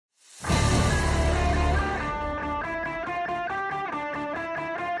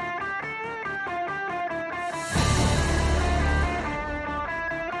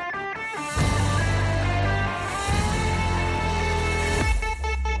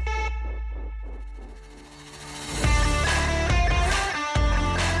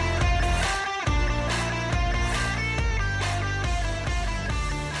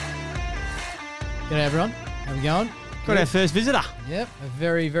G'day everyone. How we going? Got our first visitor. Yep, a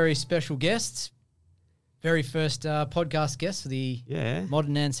very, very special guest. Very first podcast guest for the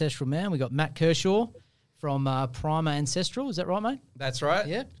Modern Ancestral Man. We got Matt Kershaw from Primer Ancestral. Is that right, mate? That's right.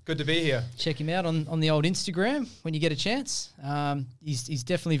 Yeah. Good to be here. Check him out on the old Instagram when you get a chance. He's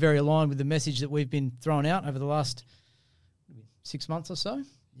definitely very aligned with the message that we've been throwing out over the last 6 months or so.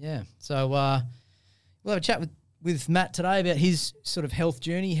 Yeah. So we'll have a chat with Matt today about his sort of health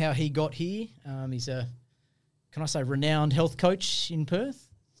journey, how he got here. He's a, can I say, renowned health coach in Perth.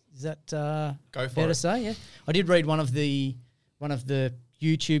 Is that Go for fair it. to say? Yeah. I did read one of the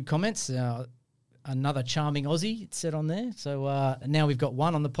YouTube comments. Another charming Aussie, it said on there. So now we've got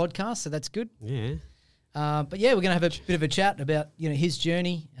one on the podcast, so that's good. Yeah. But yeah, we're going to have a bit of a chat about his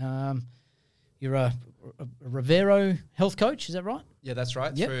journey. You're a Rivero health coach, is that right? Yeah, that's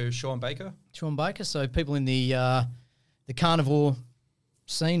right. Yep. Through Sean Baker. Sean Baker. So people in the carnivore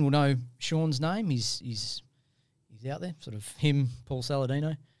scene will know Sean's name. He's out there. Sort of him, Paul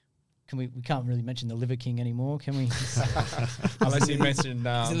Saladino. We can't really mention the Liver King anymore, can we? Unless you mentioned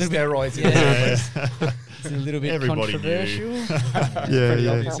steroids. It's a little bit Everybody controversial. Pretty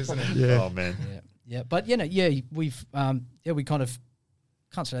obvious, isn't it? Yeah. Oh man. Yeah. But we've we kind of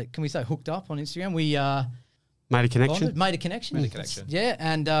can we say hooked up on Instagram? We Made a connection. Made a connection. Yeah,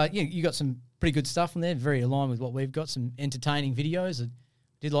 and you got some pretty good stuff on there, very aligned with what we've got. Some entertaining videos. I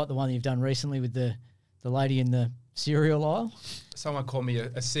did like the one that you've done recently with the lady in the cereal aisle. Someone called me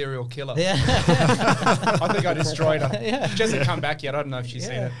a serial killer. Yeah. I think I destroyed her. Yeah. She hasn't come back yet. I don't know if she's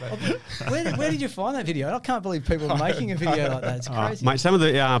seen it. But Where did you find that video? I can't believe people are making a video like that. It's crazy. Mate, some of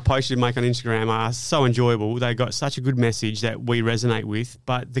the posts you make on Instagram are so enjoyable. They got such a good message that we resonate with,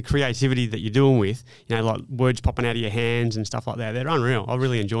 but the creativity that you're doing with, like words popping out of your hands and stuff like that, they're unreal. I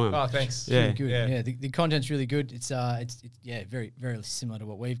really enjoy them. oh, thanks. Yeah. Really good. Yeah, the content's really good. It's very, very similar to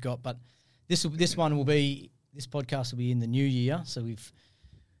what we've got. But this podcast will be in the new year. So we've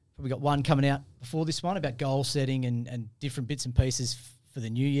probably got one coming out before this one about goal setting and different bits and pieces for the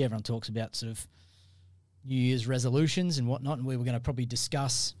new year. Everyone talks about sort of New Year's resolutions and whatnot, and we were going to probably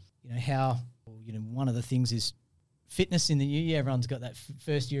discuss, how, one of the things is fitness in the new year. Everyone's got that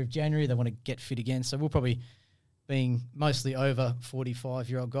first year of January. They want to get fit again. So we'll probably, being mostly over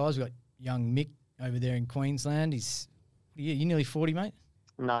 45-year-old guys, we've got young Mick over there in Queensland. You're nearly 40, mate?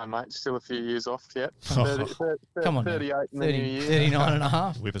 No, mate, still a few years off yet. Come on, 38 in the 30, new year. 39 and a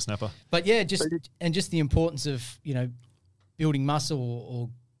half. Whippersnapper. But yeah, just the importance of, building muscle or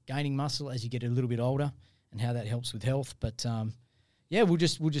gaining muscle as you get a little bit older and how that helps with health. But we'll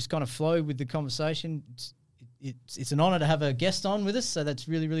just kind of flow with the conversation. It's an honour to have a guest on with us, so that's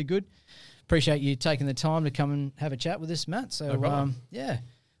really, really good. Appreciate you taking the time to come and have a chat with us, Matt. So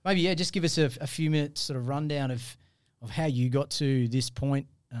maybe just give us a few minutes sort of rundown of how you got to this point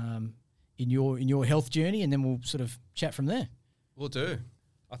in your health journey, and then we'll sort of chat from there. Will do.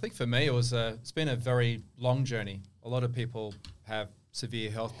 I think for me, it's been a very long journey. A lot of people have severe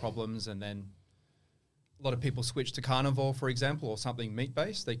health problems, and then a lot of people switch to carnivore, for example, or something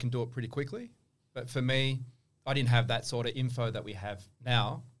meat-based. They can do it pretty quickly. But for me, I didn't have that sort of info that we have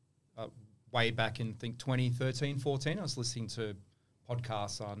now. Way back in, 2013, 14, I was listening to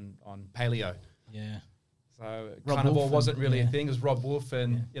podcasts on paleo. Yeah. So Rob carnivore Wolf wasn't really yeah. a thing. It was Rob Wolf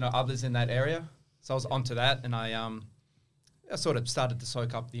and others in that area. So I was onto that, and I sort of started to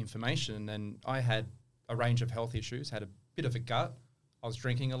soak up the information. And I had a range of health issues. Had a bit of a gut. I was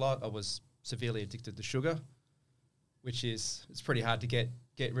drinking a lot. I was severely addicted to sugar, which it's pretty hard to get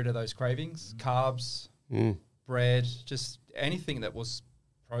rid of those cravings. Carbs, bread, just anything that was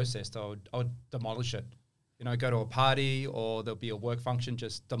processed, I would demolish it. Go to a party or there'll be a work function,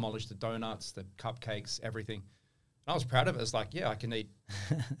 just demolish the donuts, the cupcakes, everything. And I was proud of it. It's like, I can eat.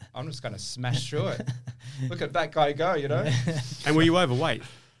 I'm just going to smash through it. Look at that guy go, And were you overweight?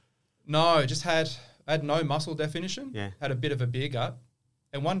 No, just had no muscle definition. Yeah. Had a bit of a beer gut.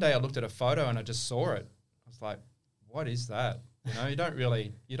 And one day I looked at a photo and I just saw it. I was like, what is that? You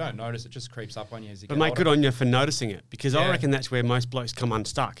don't notice. It just creeps up on you as you get But mate, older. good on you for noticing it, because I Yeah. reckon that's where most blokes come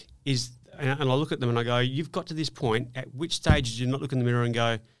unstuck is. And I look at them and I go, you've got to this point. At which stage did you not look in the mirror and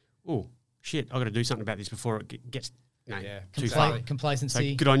go, oh, shit, I've got to do something about this before it gets too far.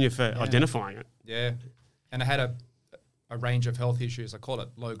 Complacency. So good on you for identifying it. Yeah. And I had a range of health issues. I call it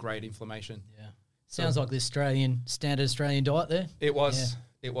low-grade inflammation. Yeah. Sounds like the standard Australian diet there. It was.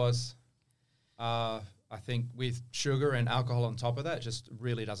 Yeah. It was. I think with sugar and alcohol on top of that, it just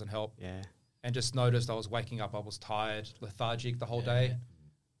really doesn't help. Yeah. And just noticed I was waking up, I was tired, lethargic the whole day. Yeah.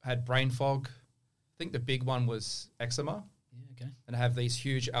 Had brain fog. I think the big one was eczema. Yeah, okay. And I have these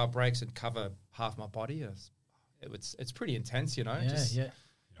huge outbreaks and cover half my body. It's pretty intense, Yeah,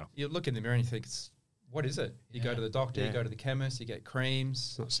 You look in the mirror and you think what is it? You Yeah. go to the doctor, Yeah. you go to the chemist, you get creams.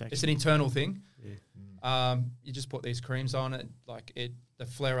 It's not sexy. It's an internal thing. Yeah. You just put these creams on it, the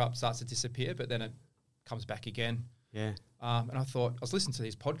flare up starts to disappear, but then it comes back again. Yeah. And I was listening to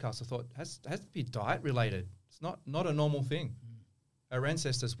these podcasts. I thought has to be diet related. It's not a normal thing. Our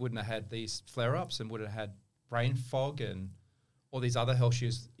ancestors wouldn't have had these flare ups and would have had brain fog and all these other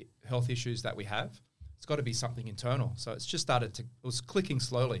health issues that we have. It's got to be something internal. So it's just it was clicking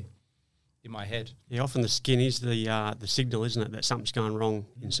slowly in my head. Yeah, often the skin is the signal, isn't it, that something's going wrong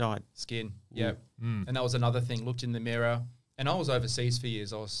inside. Skin, yeah. And that was another thing. Looked in the mirror, and I was overseas for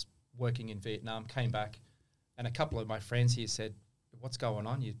years. I was working in Vietnam, came back, and a couple of my friends here said, "What's going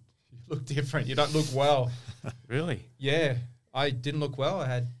on? You look different. You don't look well." Really? Yeah, I didn't look well. I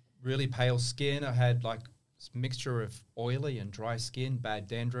had really pale skin. I had like this mixture of oily and dry skin, bad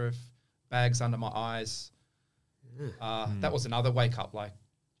dandruff, bags under my eyes. That was another wake up. Like,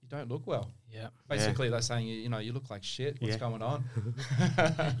 you don't look well. Yeah. Basically, they're saying, you look like shit. What's going on?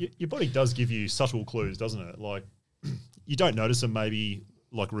 Your body does give you subtle clues, doesn't it? Like, you don't notice them maybe,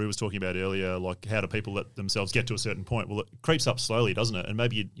 like Rue was talking about earlier, like how do people let themselves get to a certain point? Well, it creeps up slowly, doesn't it? And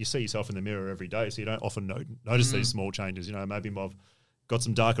maybe you see yourself in the mirror every day, so you don't often notice these small changes. Maybe I've got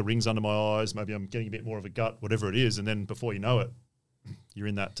some darker rings under my eyes, maybe I'm getting a bit more of a gut, whatever it is, and then before you know it, you're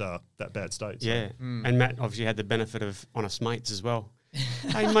in that bad state. So. Yeah. And Matt obviously had the benefit of honest mates as well.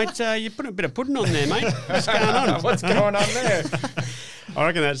 Hey, mate, you put a bit of pudding on there, mate. What's going on? What's going on there? I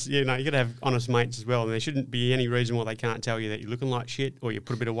reckon that's, you got to have honest mates as well. And there shouldn't be any reason why they can't tell you that you're looking like shit or you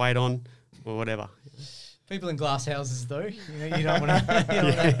put a bit of weight on or whatever. People in glass houses, though, you don't want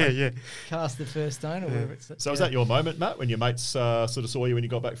to cast the first stone or whatever it's. So was that your moment, Matt, when your mates sort of saw you when you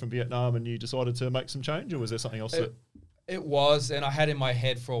got back from Vietnam and you decided to make some change, or was there something else that... It was, and I had in my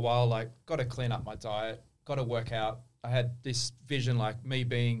head for a while, like, got to clean up my diet, got to work out. I had this vision, like, me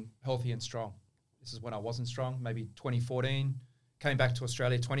being healthy and strong. This is when I wasn't strong, maybe 2014. Came back to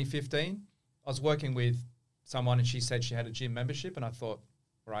Australia 2015. I was working with someone and she said she had a gym membership, and I thought,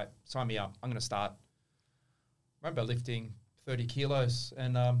 all right, sign me up. I'm going to start. I remember lifting 30 kilos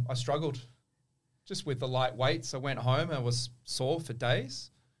and I struggled just with the light weights. I went home and I was sore for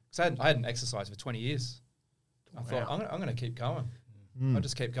days because I hadn't exercised for 20 years. I thought, I'm going to keep going. I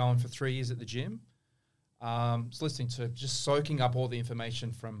just kept going for 3 years at the gym. Was listening to, just soaking up all the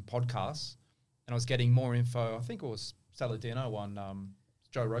information from podcasts, and I was getting more info. I think it was Saladino on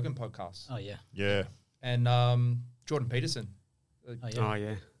Joe Rogan podcast. Oh, yeah. Yeah. And Jordan Peterson. Oh,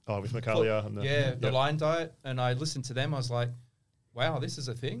 yeah. Oh, with Macaulay and the Lion Diet. And I listened to them. I was like, wow, this is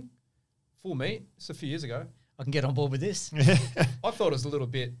a thing. Full meat. It's a few years ago. I can get on board with this. I thought it was a little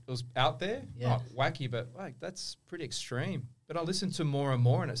bit, it was out there, Yeah. not wacky, but like that's pretty extreme. But I listened to more and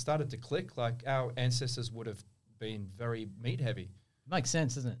more and it started to click. Like our ancestors would have been very meat heavy. Makes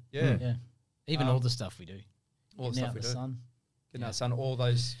sense, doesn't it? Yeah. Yeah. Even all the stuff we do. All the Getting stuff out we in the do. sun. Getting out the sun, all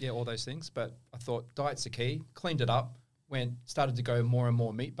those things. But I thought diet's the key. Cleaned it up. Started to go more and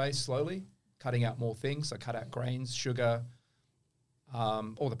more meat-based slowly, cutting out more things. I cut out grains, sugar,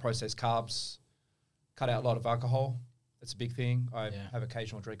 all the processed carbs, cut out a lot of alcohol. That's a big thing. I have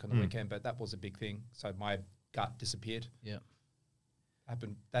occasional drink on the weekend, but that was a big thing. So my gut disappeared. Yeah.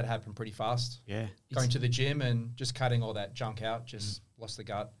 That happened pretty fast. Yeah. Going to the gym and just cutting all that junk out, just lost the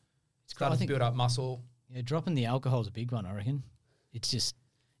gut. Started to build up muscle. Yeah, dropping the alcohol is a big one, I reckon. It's just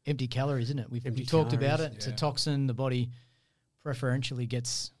empty calories, isn't it? We've Empty talked about calories, it. It's a toxin. The body preferentially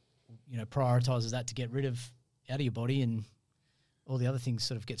gets, prioritizes that to get rid of out of your body, and all the other things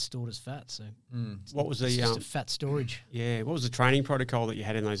sort of get stored as fat. So What was it's the just a fat storage. what was the training protocol that you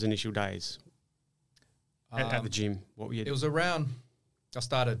had in those initial days at the gym? What were you? It was around, I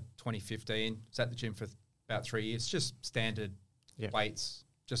started 2015, was at the gym for about 3 years, just standard weights,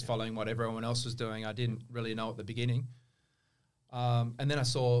 just following what everyone else was doing. I didn't really know at the beginning. And then I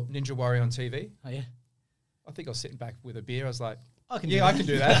saw Ninja Warrior on TV. Oh, yeah. I think I was sitting back with a beer. I was like, I can do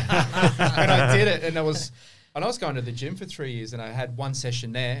that. And I did it. And I was going to the gym for 3 years and I had one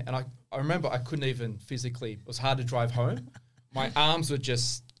session there. And I remember I couldn't even physically, it was hard to drive home. My arms were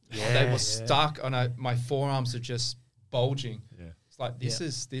just, they were stuck on my forearms are just bulging. Yeah. It's like, this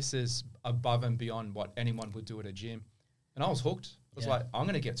is above and beyond what anyone would do at a gym. And I was hooked. I was like, I'm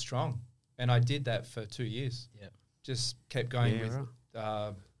going to get strong. And I did that for 2 years. Yeah. Just kept going with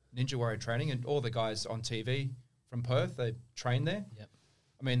Ninja Warrior training, and all the guys on TV from Perth, they train there. Yep.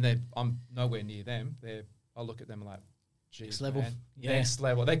 I mean, I'm nowhere near them. I look at them like, geez, next level. Man. Yeah. Next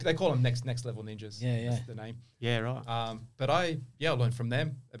level. They call them next level ninjas. Yeah, That's the name. Yeah, right. But I learned from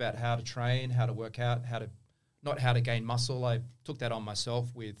them about how to train, how to work out, not how to gain muscle. I took that on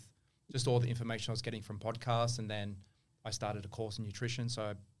myself with just all the information I was getting from podcasts, and then I started a course in nutrition, so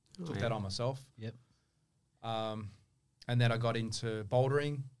I took that on myself. Yep. And then I got into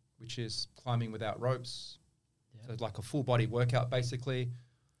bouldering, which is climbing without ropes. Yeah. So it's like a full body workout, basically.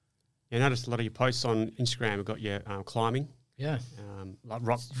 Yeah, I noticed a lot of your posts on Instagram have got your climbing. Yeah. Like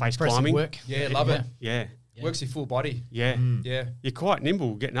rock face Impressive climbing. work. Yeah, love it. Yeah. Works your full body. Yeah. Yeah. You're quite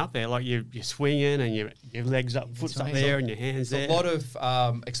nimble getting up there. Like you're swinging and your legs up, foot's up there and your hands there. A lot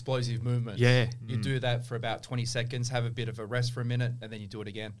of explosive movements. Yeah. You do that for about 20 seconds, have a bit of a rest for a minute, and then you do it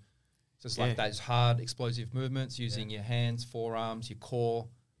again. So it's like those hard explosive movements using your hands, forearms, your core,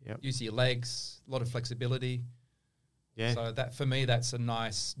 use your legs, a lot of flexibility. Yeah. So that for me, that's a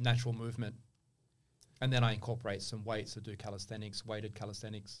nice natural movement. And then I incorporate some weights to do calisthenics, weighted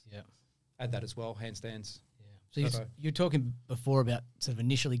calisthenics. Yeah. Add that as well, handstands. Yeah. So you're talking before about sort of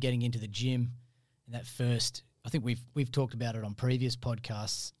initially getting into the gym and that first. I think we've talked about it on previous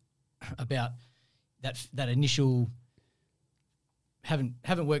podcasts about that initial haven't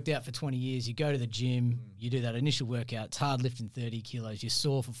worked out for 20 years. You go to the gym, you do that initial workout. It's hard lifting 30 kilos. You're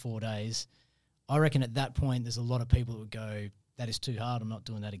sore for 4 days. I reckon at that point there's a lot of people that would go, "That is too hard. I'm not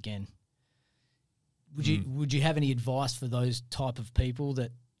doing that again." Would you have any advice for those type of people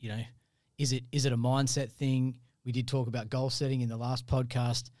that, you know, is it a mindset thing? We did talk about goal setting in the last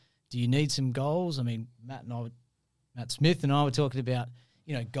podcast. Do you need some goals? I mean, Matt Smith and I were talking about,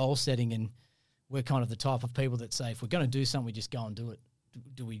 you know, goal setting, and we're kind of the type of people that say if we're going to do something, we just go and do it.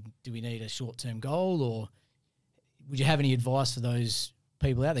 Do we need a short-term goal, or would you have any advice for those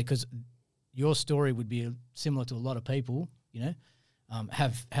people out there? Because your story would be similar to a lot of people, you know,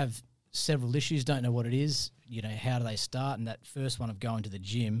 have several issues, don't know what it is, you know, how do they start? And that first one of going to the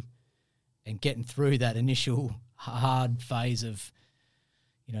gym and getting through that initial hard phase of,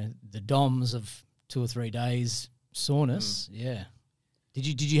 you know, the DOMs of 2 or 3 days, soreness. Yeah.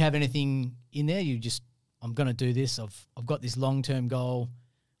 Did you have anything in there? You just, I'm going to do this. I've got this long-term goal.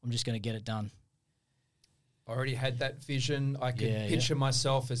 I'm just going to get it done. I already had that vision. I could picture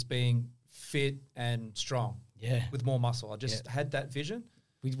myself as being fit and strong. Yeah. With more muscle. I just had that vision.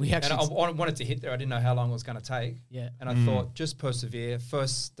 We actually, and I wanted to hit there. I didn't know how long it was going to take. Yeah. And I thought, just persevere.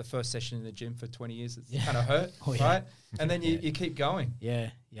 The first session in the gym for 20 years, it's kind of hurt, right? And then you keep going.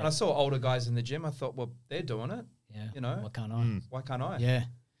 Yeah. And I saw older guys in the gym. I thought, well, they're doing it. Yeah. You know, why can't I? Why can't I? Yeah.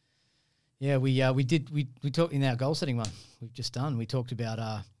 Yeah. We talked in our goal setting one we've just done. We talked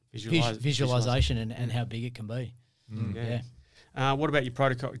about visualization and how big it can be. Yeah. What about your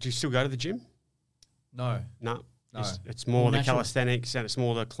protocol? Do you still go to the gym? No. No. It's more the calisthenics and it's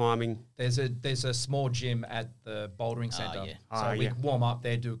more the climbing. There's a small gym at the bouldering centre. So we warm up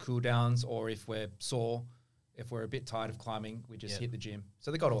there, do cool downs, or if we're sore, if we're a bit tired of climbing, we just hit the gym.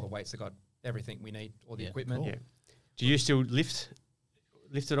 So they got all the weights, they got everything we need, all the equipment. Cool. Yeah. Do you still lift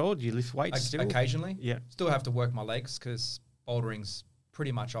at all? Do you lift weights still? Occasionally. Yeah. Still have to work my legs because bouldering's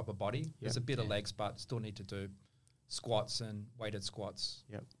pretty much upper body. There's a bit of legs, but still need to do squats and weighted squats.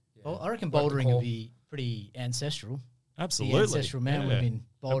 Yep. Yeah. Well, I reckon bouldering would be pretty ancestral. Absolutely. The ancestral man would have been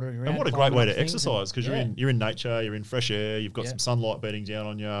bouldering around. And what a great way to exercise, because you're in nature, you're in fresh air, you've got some sunlight beating down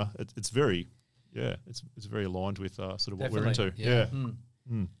on you. It's very aligned with sort of what we're into. Yeah.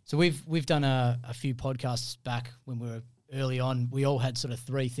 So we've done a few podcasts back when we were early on. We all had sort of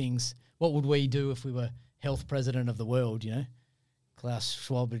 3 things. What would we do if we were health president of the world, you know? Klaus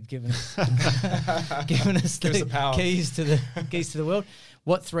Schwab had given us the power. keys to the world.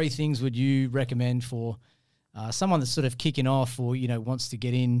 What 3 things would you recommend for someone that's sort of kicking off, or, you know, wants to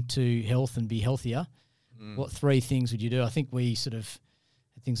get into health and be healthier? What 3 things would you do? I think we sort of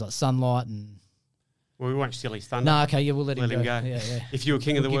had things like sunlight and. Well, we won't steal his thunder. No, okay, we'll let him go. Yeah. If you were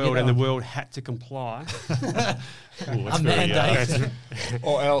king of the world and the world had to comply, a mandate,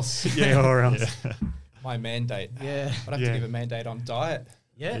 or else, or else. Yeah. My mandate. Yeah. I'd have to give a mandate on diet.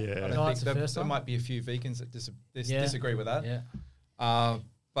 Yeah. There might be a few vegans that disagree with that. Yeah.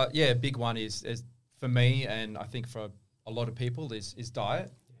 But yeah, a big one is for me, and I think for a lot of people, is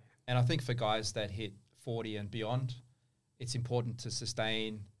diet. And I think for guys that hit 40 and beyond, it's important to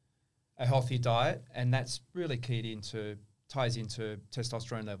sustain a healthy diet, and that's really ties into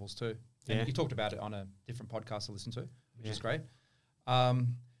testosterone levels too. And you talked about it on a different podcast I listened to, which is great.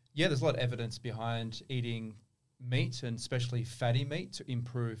 There's a lot of evidence behind eating meat, and especially fatty meat, to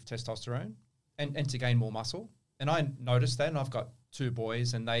improve testosterone and to gain more muscle. And I noticed that, and I've got 2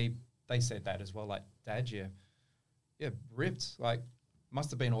 boys, and they said that as well, like, Dad, you're ripped. Like, must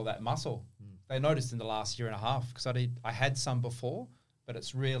have been all that muscle. They noticed in the last year and a half, because I had some before, but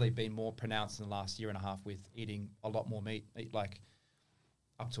it's really been more pronounced in the last year and a half with eating a lot more meat, eat like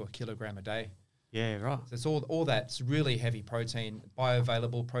up to 1 kilogram a day. Yeah, right. So it's all that's really heavy protein,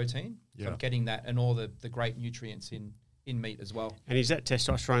 bioavailable protein. So I'm getting that and all the great nutrients in in meat as well. And is that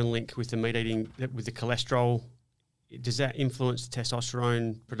testosterone link with the meat eating, with the cholesterol? Does that influence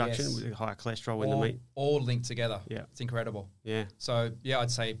testosterone production Yes. with the higher cholesterol in the meat? All linked together. Yeah. It's incredible. Yeah. So, yeah,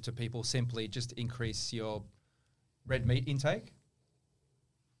 I'd say to people simply just increase your red meat intake.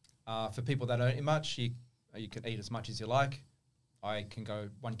 For people that don't eat much, you can eat as much as you like. I can go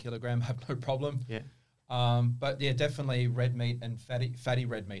 1 kilogram, have no problem. Yeah. But yeah, definitely red meat and fatty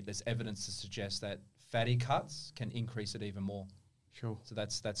red meat. There's evidence to suggest that fatty cuts can increase it even more. Sure. So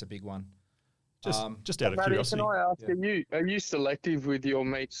that's a big one. Just out of Paddy, curiosity. can I ask, are you selective with your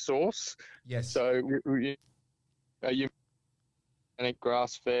meat source? Yes. So are you organic,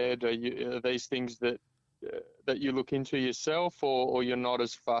 grass-fed? Are these things that you look into yourself, or you're not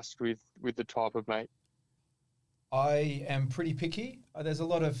as fussed with the type of meat? I am pretty picky. There's a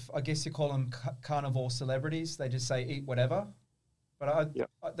lot of, I guess you call them carnivore celebrities. They just say eat whatever.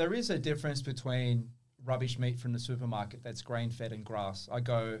 But there is a difference between rubbish meat from the supermarket that's grain-fed and grass. I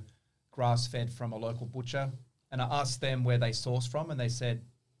go grass-fed from a local butcher, and I asked them where they source from, and they said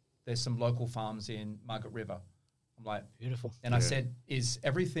there's some local farms in Margaret River. I'm like, Beautiful. and I said, is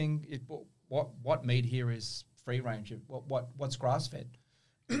everything, what meat here is free range? What's grass-fed?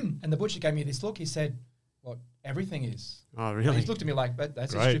 And the butcher gave me this look. He said, well, everything is. Oh, really? He looked at me like,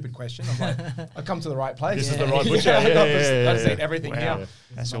 that's Great. a stupid question. I'm like, I come to the right place. This is the right butcher. I Yeah. just eat everything Wow. here.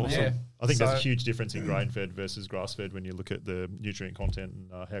 That's my awesome. Yeah. I think there's a So- huge difference in grain-fed versus grass-fed when you look at the nutrient content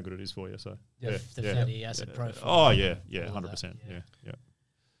and how good it is for you. So Yeah. The fatty acid profile. Oh yeah, yeah, All of that, 100%. yeah.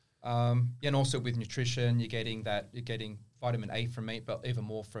 Yeah. And also with nutrition, you're getting vitamin A from meat, but even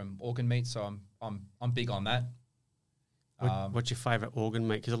more from organ meat. So I'm big on that. What's your favourite organ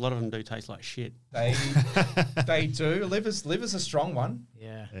meat? Because a lot of them do taste like shit. They do. Liver's a strong one.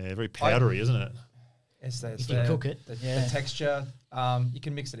 Yeah. Yeah, very powdery, isn't it? It's You can cook it. The Yeah. texture. You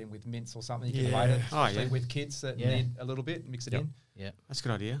can mix it in with mince or something. You can Yeah. rate it, Oh, especially yeah. with kids that Yeah. need a little bit. Mix it Yep. in. Yeah. That's a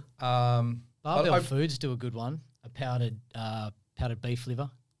good idea. Barbell I- Foods do a good one. A powdered beef liver,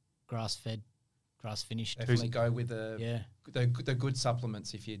 grass-fed, grass-finished. Definitely go with Yeah. the good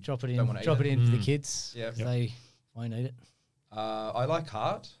supplements if you Drop it don't in. want to Drop eat it in for the kids. Yeah. They won't eat it. I like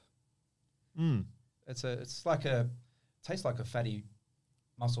heart. Mm. It's like tastes like a fatty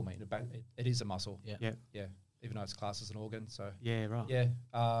muscle meat. It is a muscle. Yeah. Yeah. Yeah. Even though it's classed as an organ. So Yeah, right. yeah,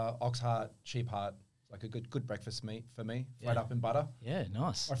 ox heart, sheep heart, like a good breakfast meat for me. Fried Yeah. up in butter. Yeah,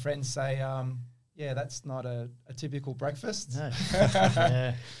 nice. My friends say, yeah, that's not a typical breakfast. No.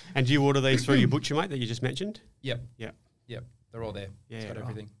 Yeah. And do you order these through your butcher, mate, that you just mentioned? Yep. Yep. Yep. They're all there. Yeah, It's got right.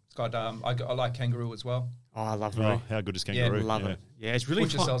 everything. It's got I like kangaroo as well. Oh, I love Oh, it. how good is kangaroo? Love it. Yeah, it's really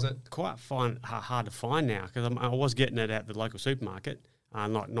Butcher sells it. quite hard to find now because I was getting it at the local supermarket,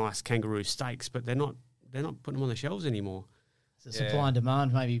 like nice kangaroo steaks, but they're not putting them on the shelves anymore. It's a supply and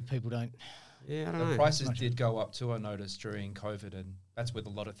demand. Maybe people don't. Yeah, I don't The know. prices did go up too, I noticed, during COVID, and that's with a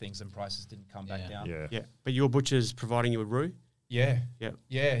lot of things, and prices didn't come back down. Yeah. Yeah, but your butcher's providing you a roux? Yeah. Yep.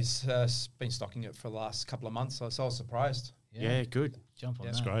 Yeah, he's been stocking it for the last couple of months, so I was surprised. Yeah, good. Jump on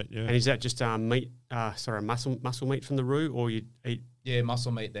Yeah. that. That's great. Yeah. And is that just muscle meat from the roux, or you eat? Yeah,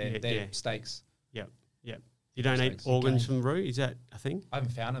 muscle meat there. Yeah, They're yeah. steaks. Yep. You don't Steaks. eat organs Okay. from roux? Is that a thing? I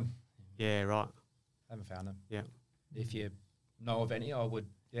haven't found them. Yeah, right. Yeah. If you know of any, I would,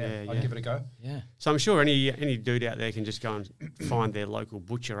 Yeah, I'd yeah. give it a go. Yeah. So I'm sure any dude out there can just go and find their local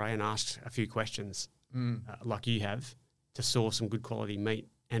butcher and ask a few questions, like you have, to source some good quality meat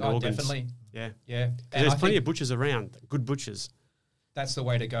and organs. Definitely. Yeah. Yeah. 'Cause And there's I plenty think of butchers around, good butchers. that's the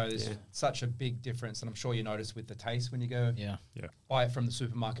way to go. There's Yeah. such a big difference, and I'm sure you notice with the taste when you go Yeah. buy it from the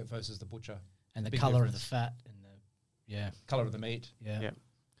supermarket versus the butcher. And the Big color of the difference. fat and the Color of the meat. yeah.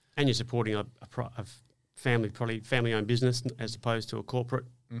 And you're supporting a family-owned business as opposed to a corporate.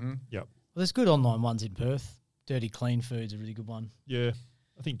 Mm-hmm. Well, there's good online ones in Perth. Dirty Clean Food's a really good one. Yeah.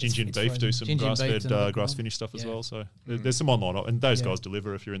 I think It's- Ginger and it's Beef frozen. do some Ginger and Beef's grass-fed, another good grass-finished stuff as Yeah. well. So there's some online, and those Yeah. guys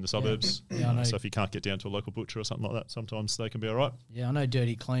deliver if you're in the suburbs. Yeah, I know. So if you can't get down to a local butcher or something like that, sometimes they can be all right. Yeah, I know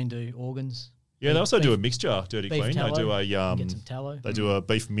Dirty Clean do organs. Yeah, they also do a Beef- mixture, Dirty beef Clean. tallow. They do a Get some tallow. they do a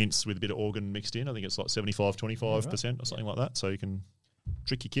beef mince with a bit of organ mixed in. I think it's like 75-25% or something like that. So you can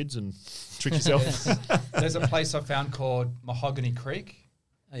trick your kids and trick yourself. There's a place I found called Mahogany Creek.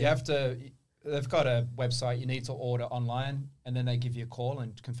 Oh, You yeah. have to. They've got a website. You need to order online, and then they give you a call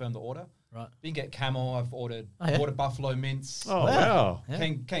and confirm the order. Right. You can get camel. I've ordered Oh, yeah. buffalo mince. Oh, wow.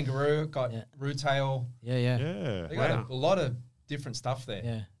 Yeah. Kangaroo. Got Yeah. roux tail. Yeah, yeah. Yeah. They got Wow. a lot of different stuff there.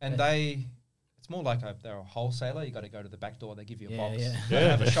 Yeah. And Yeah. it's more like they're a wholesaler. You got to go to the back door. They give you a Yeah, box. yeah. They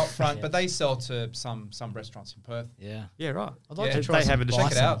have a shop front, Yeah. but they sell to some restaurants in Perth. Yeah. Yeah, right. I'd like Yeah. to try They have some a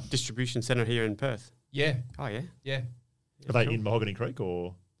Check it out. distribution centre here in Perth. Yeah, Oh, yeah. yeah. Are they in Mahogany Creek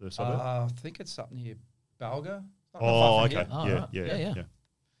or the suburb? I think it's up near Balga. Not far from okay. here. Oh, Yeah, right. yeah, Yeah. yeah.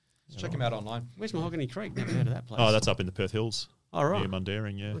 Just check him out online. Where's Mahogany Creek? Never heard of that place. Oh, that's up in the Perth Hills. All right. Near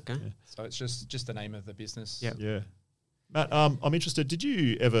Mundaring, yeah. Okay. Yeah. So it's just the name of the business. Yep. Yeah. Matt, I'm interested. Did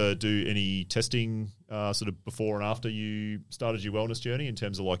you ever do any testing sort of before and after you started your wellness journey in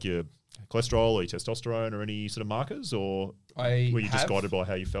terms of like your cholesterol or your testosterone or any sort of markers, or were you just guided by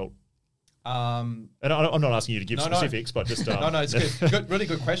how you felt? And I'm not asking you to give specifics, but just... no, it's good. Really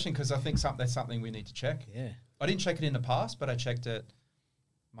good question, because I think that's something we need to check. Yeah. I didn't check it in the past, but I checked it,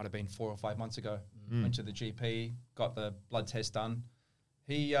 might have been 4 or 5 months ago. Went to the GP, got the blood test done.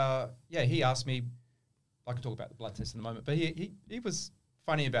 He asked me, I can talk about the blood test in a moment, but he was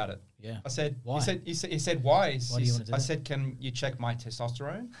funny about it. Yeah. I said, why? He said, why? Why do you want to do I that? said, can you check my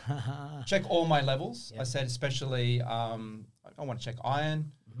testosterone? Check all my levels. Yeah. I said, especially, I want to check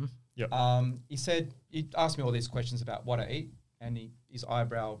iron. Yep. He asked me all these questions about what I eat, and his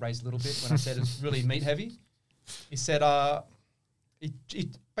eyebrow raised a little bit when I said it's really meat heavy. He said,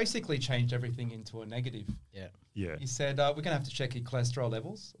 it basically changed everything into a negative. Yeah. Yeah. He said, we're going to have to check your cholesterol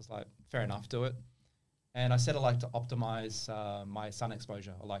levels. I was like, fair enough, do it. And I said, I like to optimize my sun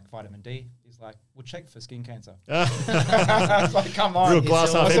exposure. I like vitamin D. He's like, we'll check for skin cancer. I was like, come on. Real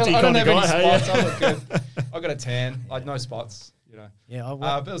glass half I said, empty I don't kind have of any guy. spots. I look good. I got a tan, like no spots, you know. Yeah.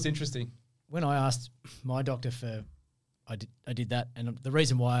 But it was interesting. When I asked my doctor I did that, and the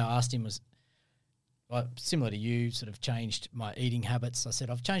reason why I asked him was similar to you, sort of changed my eating habits. I said,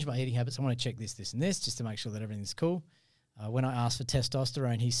 I've changed my eating habits. I want to check this, and this, just to make sure that everything's cool. When I asked for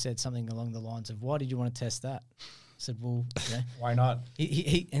testosterone, he said something along the lines of, why did you want to test that? I said, well, yeah. Why not?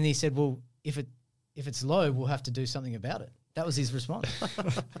 He said, well, if it's low, we'll have to do something about it. That was his response.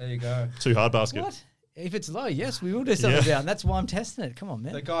 There you go. Too hard basket. What? If it's low, yes, we will do something about it. And that's why I'm testing it. Come on,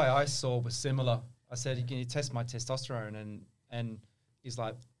 man. The guy I saw was similar. I said, can you test my testosterone? And he's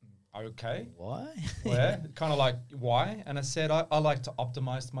like, okay. Why? Yeah, kind of like, why? And I said, I like to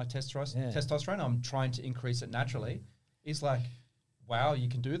optimize my testosterone. I'm trying to increase it naturally. He's like, wow, you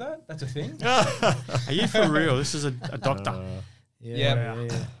can do that? That's a thing? Are you for real? This is a doctor. Yeah. Well,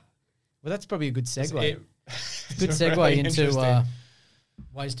 that's probably a good segue. Good It's segue really into interesting.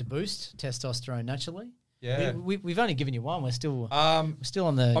 ways to boost testosterone naturally. Yeah. We've only given you one. We're still on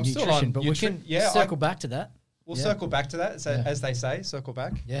the I'm still nutrition, on but we can circle back to that. We'll circle back to that, as they say, circle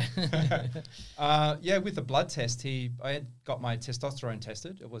back. Yeah. With the blood test, I had got my testosterone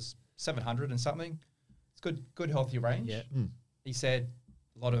tested. It was 700 and something. It's good healthy range. Yeah. He said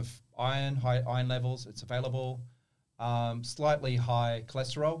a lot of high iron levels. It's available. Slightly high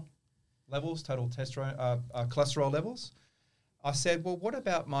cholesterol levels, total cholesterol levels. I said, well, what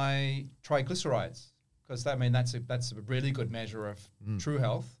about my triglycerides? Because that's a really good measure of true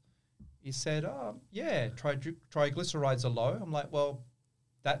health. He said, triglycerides are low. I'm like, well,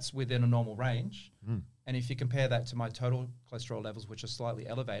 that's within a normal range. And if you compare that to my total cholesterol levels, which are slightly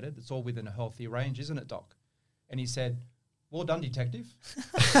elevated, it's all within a healthy range, isn't it, Doc? And he said, well done, detective.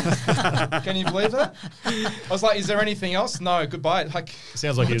 Can you believe that? I was like, is there anything else? No, goodbye. Like,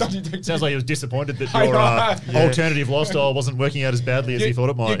 Sounds like he was disappointed that I your know. alternative lifestyle wasn't working out as badly as he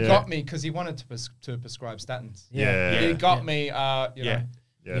thought it might. You got me because he wanted to prescribe statins. Yeah. You got me, you know.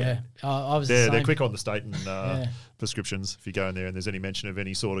 Yeah. I was They're quick on the statin prescriptions. If you go in there and there's any mention of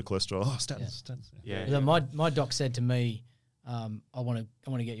any sort of cholesterol, statins. Yeah. My doc said to me, I want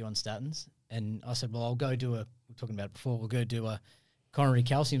to get you on statins, and I said, well, I'll go do we're talking about it before. We'll go do a coronary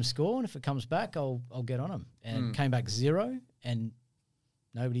calcium score, and if it comes back, I'll get on them. And it came back 0, and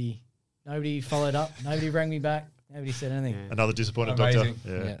nobody followed up. Nobody rang me back. Nobody said anything. Yeah. Another disappointed Amazing.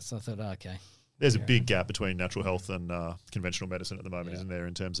 doctor. Yeah. So I thought, okay. There's a big gap between natural health and conventional medicine at the moment, isn't there,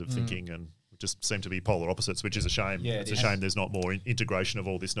 in terms of thinking, and we just seem to be polar opposites, which is a shame. Yeah, it's a shame there's not more integration of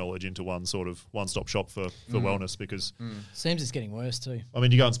all this knowledge into one sort of one-stop shop for wellness, because Seems it's getting worse too. I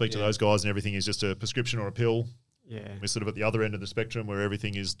mean, you go and speak to those guys and everything is just a prescription or a pill. Yeah. We're sort of at the other end of the spectrum where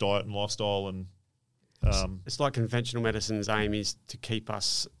everything is diet and lifestyle, and it's like conventional medicine's aim is to keep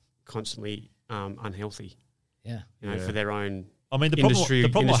us constantly unhealthy. Yeah. For their own. I mean, the industry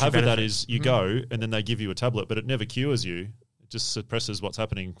problem I have with that benefit. is you go and then they give you a tablet, but it never cures you. It just suppresses what's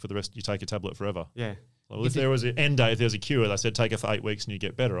happening for the rest. You take a tablet forever. Yeah. Well, if there was an end date, if there was a cure, they said take it for 8 weeks and you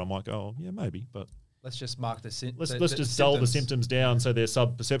get better. I'm like, oh yeah, maybe, but Let's just mark the let's just dull the symptoms down so they're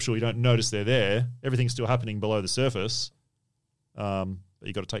sub-perceptual. You don't notice they're there. Everything's still happening below the surface. But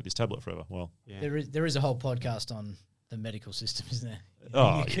you got to take this tablet forever. Well, There is a whole podcast on the medical system, isn't there?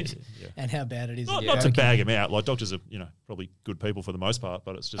 Oh, and how bad it is. not to bag them out. Like doctors are, probably good people for the most part,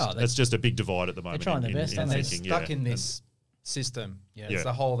 but it's just a big divide at the moment. trying their best, and they're thinking, stuck in this system. Yeah. It's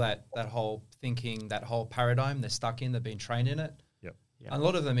the whole that whole thinking, that whole paradigm they're stuck in. They've been trained in it. Yep. Yeah. A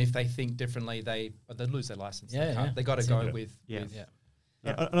lot of them, if they think differently, they lose their license. Yeah, They can't. yeah. They got to That's go it. with. Yeah. with Yeah.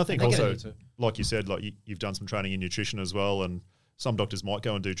 And I think And they're also, gonna need like you said, like you've done some training in nutrition as well, and some doctors might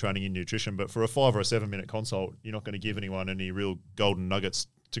go and do training in nutrition, but for a 5 or a 7 minute consult, you're not going to give anyone any real golden nuggets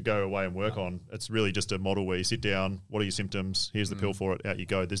to go away and work on. It's really just a model where you sit down, what are your symptoms? Here's the pill for it, out you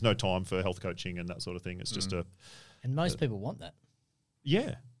go. There's no time for health coaching and that sort of thing. It's just And most people want that.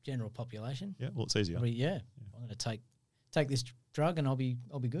 yeah. General population. Yeah, well, it's easier. I'm going to take this drug and I'll be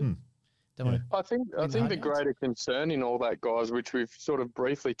good. Hmm. Don't want to. I think the greater concern in all that, guys, which we've sort of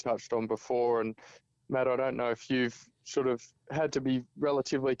briefly touched on before, and Matt, I don't know if you've sort of had to be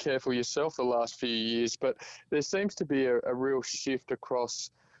relatively careful yourself the last few years, but there seems to be a real shift across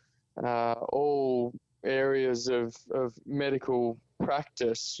all areas of medical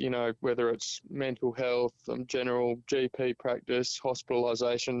practice, you know, whether it's mental health, general GP practice,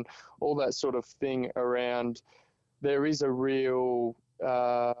 hospitalisation, all that sort of thing around. There is a real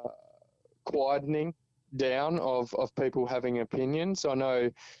quietening down of people having opinions. I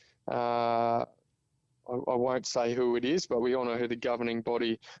know, I won't say who it is, but we all know who the governing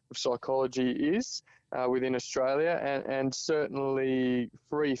body of psychology is within Australia, and certainly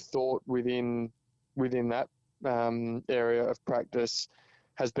free thought within that area of practice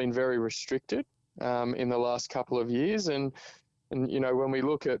has been very restricted in the last couple of years. And you know, when we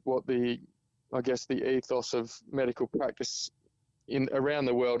look at what the ethos of medical practice around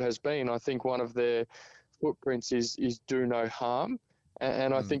the world has been, I think one of their footprints is do no harm.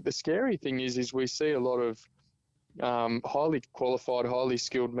 And I think the scary thing is we see a lot of highly qualified, highly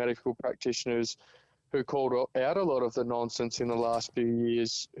skilled medical practitioners who called out a lot of the nonsense in the last few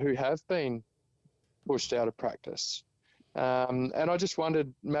years, who have been pushed out of practice. And I just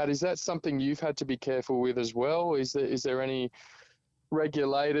wondered, Matt, is that something you've had to be careful with as well? Is there any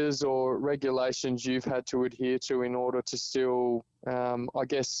regulators or regulations you've had to adhere to in order to still, I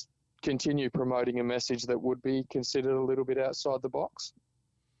guess, continue promoting a message that would be considered a little bit outside the box?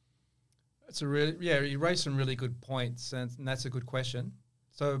 It's you raised some really good points, and that's a good question.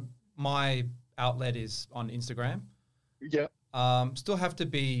 So my outlet is on Instagram. Yeah. Still have to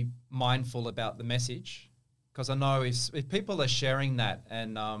be mindful about the message, because I know if people are sharing that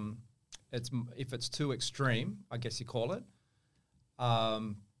and if it's too extreme, I guess you call it.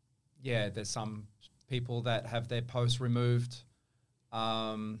 There's some people that have their posts removed.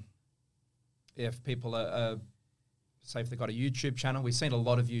 If people are say if they've got a YouTube channel, we've seen a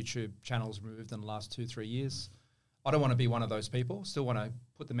lot of YouTube channels removed in the last 2-3 years. I don't want to be one of those people. Still want to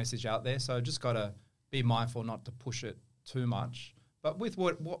put the message out there. So just got to be mindful not to push it too much. But with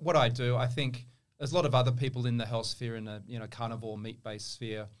what I do, I think there's a lot of other people in the health sphere, in the carnivore meat-based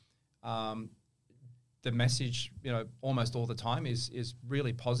sphere. The message, almost all the time is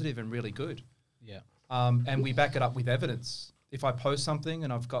really positive and really good. Yeah. And we back it up with evidence. If I post something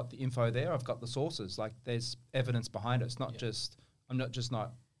and I've got the info there, I've got the sources. Like, there's evidence behind it. It's not I'm not just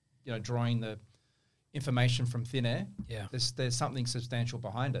drawing the information from thin air. Yeah. There's something substantial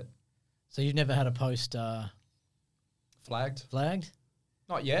behind it. So you've never had a post Flagged?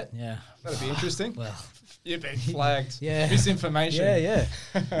 Not yet. Yeah. That'd be interesting. Well, You've been flagged. Yeah. Misinformation. yeah.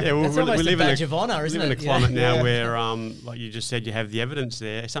 Yeah, well, It's almost we a live badge in of honour, we isn't live it? in a climate Yeah. now where, like you just said, you have the evidence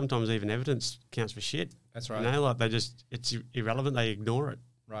there. Sometimes even evidence counts for shit. That's right. It's irrelevant. They ignore it.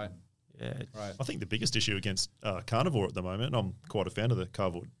 Right. Yeah. Right. I think the biggest issue against carnivore at the moment, and I'm quite a fan of the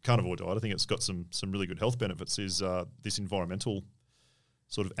carnivore diet, I think it's got some really good health benefits, is this environmental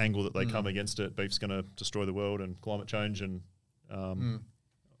sort of angle that they come against it. Beef's going to destroy the world and climate change, and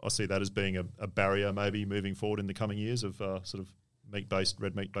I see that as being a barrier maybe moving forward in the coming years of sort of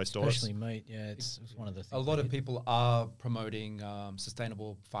red meat-based diets. Especially meat, it's one of the things. A lot of people are promoting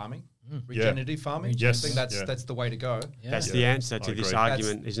sustainable farming, Mm. regenerative farming. Yes. I think that's the way to go. Yeah. That's the answer to I this agree.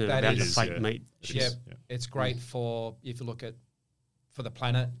 argument, isn't it, that about the is, fake meat? Yeah, it's great for, if you look at, for the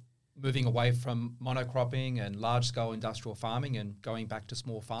planet, moving away from monocropping and large-scale industrial farming and going back to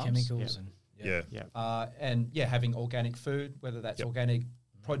small farms. Chemicals Yeah. having organic food, whether that's organic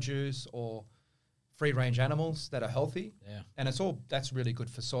produce or free-range animals that are healthy. Yeah. And that's really good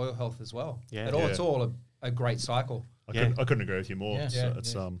for soil health as well. Yeah. It's all a great cycle. I couldn't agree with you more. Yeah.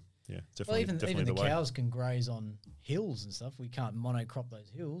 So Yeah. it's definitely Well, even definitely the the way. cows can graze on hills and stuff. We can't monocrop those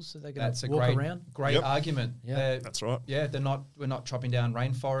hills, so they're going That's to a walk around. great argument. Yeah. That's right. Yeah, we're not chopping down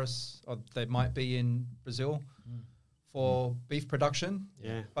rainforests, or they might be in Brazil for beef production.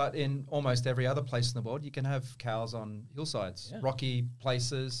 Yeah. But in almost every other place in the world, you can have cows on hillsides, rocky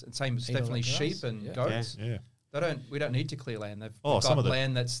places, and same as Eat all definitely that grass. sheep and Yeah. goats. Yeah. We don't need to clear land. They've Oh, got some of the-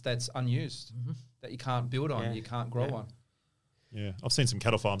 land that's unused that you can't build on, Yeah. you can't grow Yeah. on. Yeah, I've seen some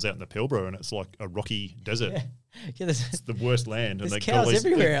cattle farms out in the Pilbara, and it's like a rocky desert. Yeah, It's the worst land. there's And cows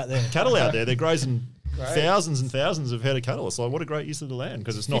everywhere out there. Cattle out there, they're grazing Great. thousands and thousands of head of cattle. It's like, what a great use of the land,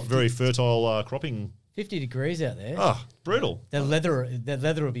 because it's not very fertile cropping. 50 degrees out there. Oh, brutal. The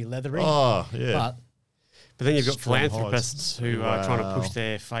leather will be leathery. Oh, yeah. But then you've got Strong philanthropists who are trying to Wow. push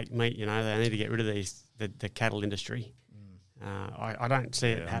their fake meat. You know, they need to get rid of the cattle industry. I don't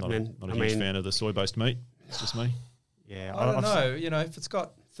see it I'm happening. not a huge fan of the soy-based meat. It's just me. Yeah, I don't I've know. You know, if it's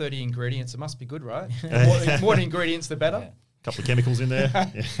got 30 ingredients, it must be good, right? More ingredients, the better. A couple of chemicals in there.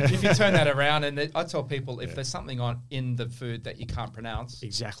 If you turn that around, and I tell people, if there's something in the food that you can't pronounce,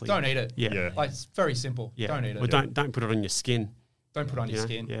 Exactly. don't eat it. Yeah. Yeah. Like, it's very simple. Yeah. Don't eat it. Well, don't put it on your skin. Don't put it on you your know?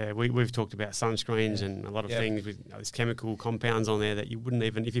 skin. Yeah, we've talked about sunscreens and a lot of Yeah. things with these chemical compounds on there that you wouldn't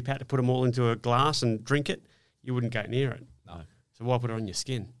even, if you had to put them all into a glass and drink it, you wouldn't go near it. No. So why put it on your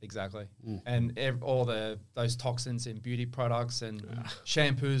skin? Exactly. Mm. And all those toxins in beauty products and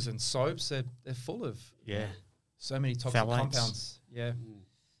shampoos and soaps, they're full of Yeah. so many toxic Phthalates. compounds. Yeah.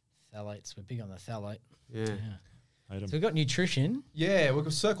 phthalates, we're big on the phthalate. Yeah. So we've got nutrition. Yeah, we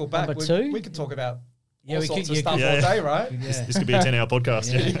could circle back. Number two? We could talk about Yeah, all we sorts could- of stuff yeah. all day, right? Yeah. This could be a 10-hour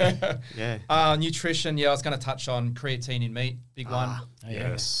podcast. Yeah. Yeah. Nutrition, I was going to touch on creatine in meat, big one. Oh, yeah.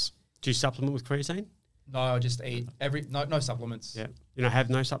 Yes. Do you supplement with creatine? No, I just eat no supplements. Yeah. You don't have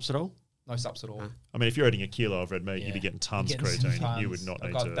no subs at all? No subs at all. No. I mean, if you're eating a kilo of red meat, Yeah. you'd be getting tons of You're getting creatine. Tons. You would not I've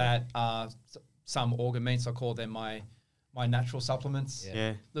need got to. that. Some organ meats, I call them my natural supplements. Yeah. Yeah.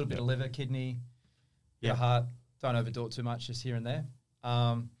 A little bit of liver, kidney, bit Yeah. of heart. Don't overdo it too much, just here and there.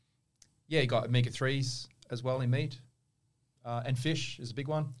 You got omega-3s as well in meat. And fish is a big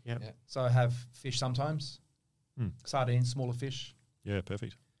one. Yep. Yeah. So I have fish sometimes. Hmm. Sardines, smaller fish. Yeah,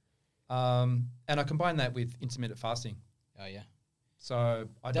 perfect. And I combine that with intermittent fasting. Oh, yeah. So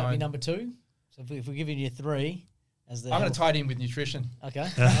I That'd be don't. number 2. So if we're giving you 3 as the I'm going health- to tie it in with nutrition. Okay.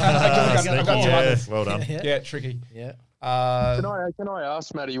 I've got Sneaky, two yeah, others. well done. Yeah. Yeah, tricky. Yeah. Can I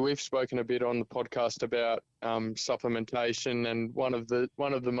ask, Matty? We've spoken a bit on the podcast about supplementation, and one of the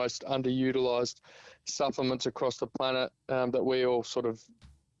most underutilized supplements across the planet that we all sort of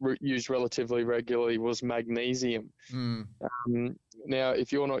use relatively regularly was magnesium. Mm. Now,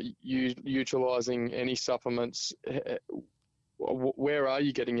 if you're not utilizing any supplements, where are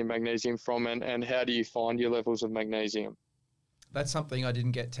you getting your magnesium from, and how do you find your levels of magnesium? That's something I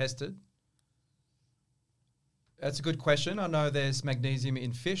didn't get tested. That's a good question. I know there's magnesium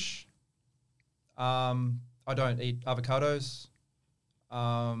in fish. I don't eat avocados.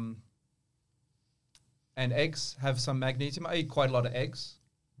 And eggs have some magnesium. I eat quite a lot of eggs.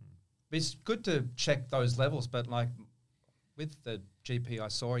 It's good to check those levels, but like with the GP I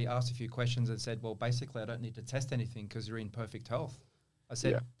saw, he asked a few questions and said, well, basically I don't need to test anything because you're in perfect health. I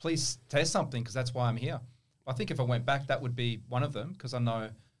said, Yeah. please test something because that's why I'm here. I think if I went back, that would be one of them because I know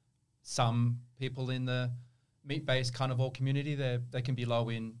some people in the meat-based carnivore community, they can be low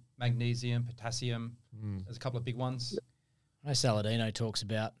in magnesium, potassium. There's a couple of big ones. I know Saladino talks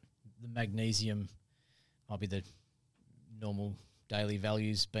about the magnesium might be the normal daily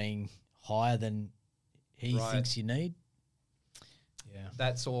values being higher than he Right. thinks you need. Yeah.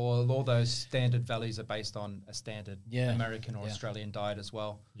 That's all those standard values are based on a standard Yeah. American or Yeah. Australian diet as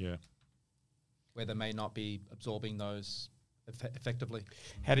well, Yeah. where they may not be absorbing those effectively.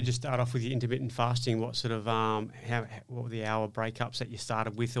 How did you start off with your intermittent fasting? What sort of what were the hour breakups that you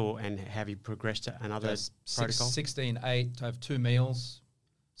started with, and have you progressed to another There's protocol? 16-8 to have 2 meals,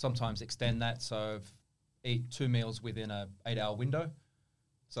 sometimes extend that, so eat 2 meals within a 8-hour window.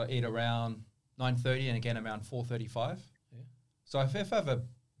 So I eat around 9:30 and again around 4:35. Yeah. So if I have a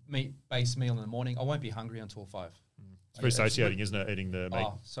meat-based meal in the morning, I won't be hungry until 5. It's very satiating, isn't it, eating the meat?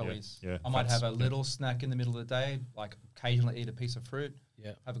 Oh, so yeah. is. Yeah. I might fats, have a little snack in the middle of the day, like occasionally eat a piece of fruit,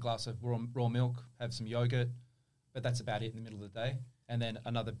 Yeah. have a glass of raw milk, have some yogurt, but that's about it in the middle of the day. And then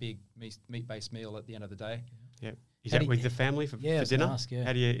another big meat-based meal at the end of the day. Yeah. Is How that do with you- the family for Yeah, I was dinner? gonna ask, yeah.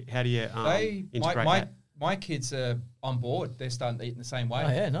 How do you integrate that? My kids are on board. They're starting to eat in the same way. Oh,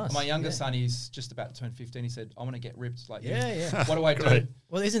 yeah, nice. My younger Yeah. son, he's just about to turn 15. He said, I want to get ripped like you. Yeah, yeah. What do I Great. do?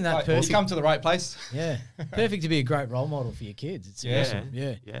 Well, isn't that Like, perfect? you come to the right place. Yeah. Perfect to be a great role model for your kids. It's Yeah. awesome.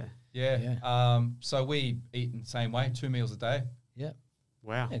 Yeah. Yeah. Yeah. So we eat in the same way, 2 meals a day. Yeah.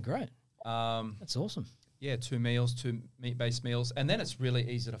 Wow. Yeah, great. That's awesome. Yeah, 2 meals, 2 meat-based meals. And then it's really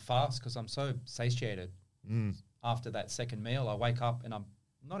easy to fast because I'm so satiated. After that second meal, I wake up and I'm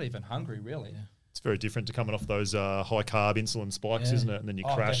not even hungry, really. Yeah. It's very different to coming off those high carb insulin spikes, Yeah. isn't it? And then you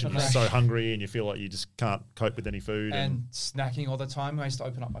Oh, crash and you're definitely. so hungry and you feel like you just can't cope with any food. And snacking all the time. I used to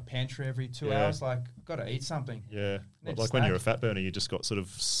open up my pantry every 2 Yeah. hours. Like, I've got to eat something. yeah, Need like to when you're a snack. fat burner, you just got sort of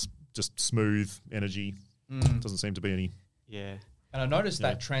just smooth energy. Mm. Doesn't seem to be any Yeah. And I noticed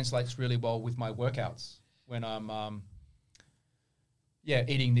that translates really well with my workouts when I'm,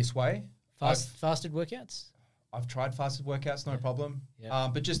 eating this way. Fasted workouts? I've tried fasted workouts, no problem. Yeah.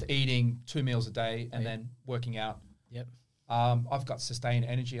 But just eating 2 meals a day and then working out. Yep. I've got sustained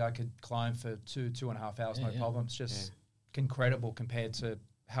energy. I could climb for 2.5 hours, no problem. It's just incredible compared to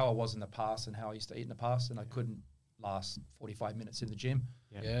how I was in the past and how I used to eat in the past, and I couldn't last 45 minutes in the gym.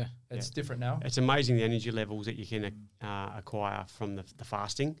 Yeah. It's different now. It's amazing the energy levels that you can acquire from the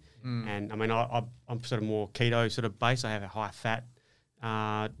fasting. And I mean, I'm sort of more keto sort of base. I have a high fat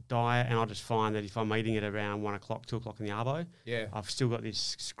diet, and I just find that if I'm eating at around 1 o'clock, 2 o'clock in the arvo, I've still got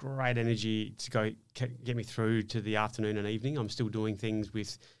this great energy to go get me through to the afternoon and evening. I'm still doing things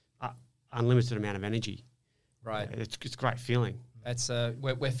with unlimited amount of energy. Right. It's a great feeling. It's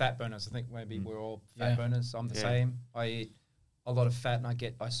we're fat burners. I think maybe we're all fat burners. I'm the same. I eat a lot of fat,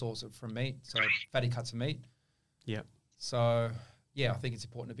 and I source it from meat, so fatty cuts of meat. Yep. So I think it's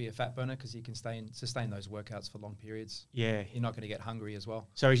important to be a fat burner because you can sustain those workouts for long periods. Yeah. You're not going to get hungry as well.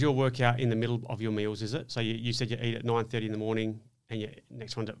 So is your workout in the middle of your meals, is it? So you said you eat at 9:30 in the morning, and your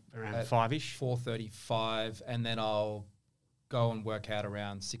next one's at around 5-ish? 4:35, and then I'll go and work out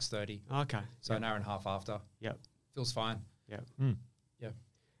around 6:30. Okay. So an hour and a half after. Yep. Feels fine. Yep. Yeah.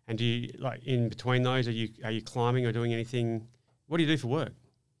 And do you, like, in between those, are you climbing or doing anything? What do you do for work?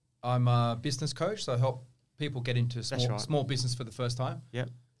 I'm a business coach, so I help people get into small business for the first time. Yep.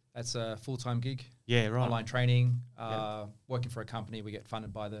 That's a full-time gig. Yeah, right. Online training, working for a company. We get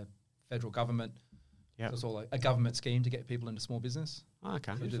funded by the federal government. Yeah. So it's all a government scheme to get people into small business. Oh,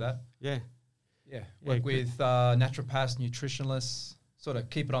 okay. So we do that. Yeah. Yeah. Work with naturopaths, nutritionalists, sort of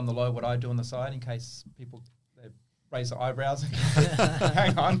keep it on the low what I do on the side in case people raise their eyebrows.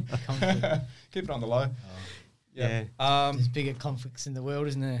 Hang on. Keep it on the low. Yeah. There's bigger conflicts in the world,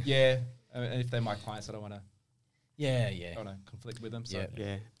 isn't there? Yeah. If they're my clients, I don't want to. Yeah. I don't want to conflict with them. So.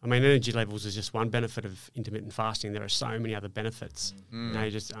 Yeah. I mean, energy levels is just one benefit of intermittent fasting. There are so many other benefits. You know,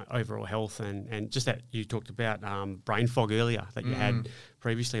 just overall health and just that you talked about brain fog earlier that you had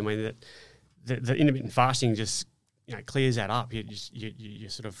previously. I mean, that the intermittent fasting just clears that up. You're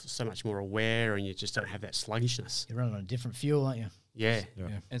sort of so much more aware, and you just don't have that sluggishness. You're running on a different fuel, aren't you? Yeah.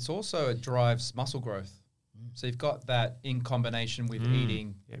 And it's also, it drives muscle growth. So you've got that in combination with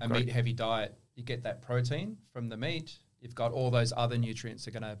eating a meat-heavy diet. You get that protein from the meat. You've got all those other nutrients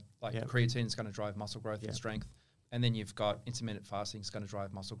that are going to, creatine is going to drive muscle growth and strength. And then you've got intermittent fasting is going to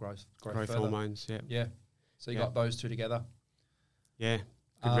drive muscle growth further. Hormones, Yeah. So you got those two together. Yeah.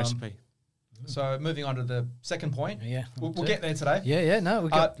 Good recipe. So moving on to the second point. Yeah. We'll get there today. Yeah. No,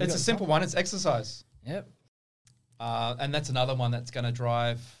 it's a simple one. It's exercise. Yep. And that's another one that's going to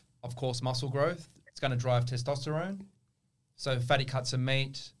drive, of course, muscle growth. It's going to drive testosterone. So fatty cuts of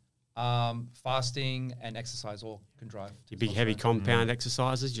meat, fasting, and exercise all can drive. Your big heavy compound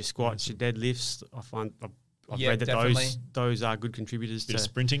exercises, your squats, your deadlifts. I've read that definitely. those are good contributors Bit to of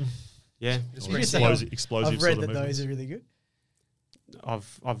sprinting. Yeah. Explosive I've read sort of that movements. those are really good.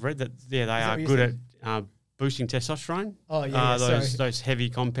 I've read that they are what good you're at boosting testosterone. Oh, yeah. Those heavy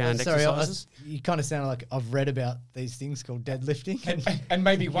compound exercises. You kind of sound like I've read about these things called deadlifting. And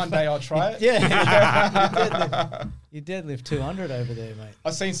maybe one day I'll try it. You deadlift 200 over there, mate.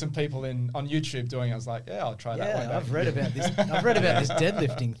 I've seen some people on YouTube doing it. I was like, I'll try that one day. I've read about this. I've read about this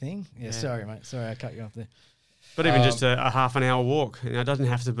deadlifting thing. Yeah, sorry, mate. Sorry, I cut you off there. But even just a half an hour walk, it doesn't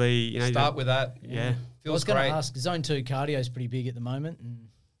have to be. Start with that. Yeah. I Feels was going great. to ask, zone 2 cardio is pretty big at the moment, and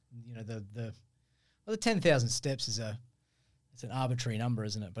the 10,000 steps is it's an arbitrary number,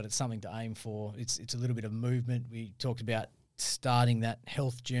 isn't it? But it's something to aim for. It's a little bit of movement. We talked about starting that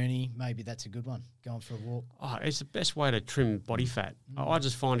health journey. Maybe that's a good one. Going for a walk. Oh, it's the best way to trim body fat. I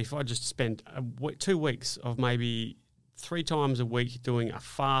just find if I just spend 2 weeks of maybe 3 times a week doing a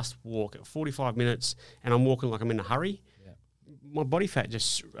fast walk at 45 minutes, and I'm walking like I'm in a hurry, my body fat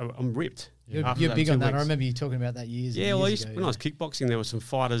I'm ripped. You're big on that. I remember you talking about that years ago. When I was kickboxing, there were some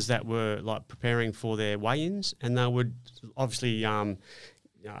fighters that were like preparing for their weigh-ins, and they would obviously dial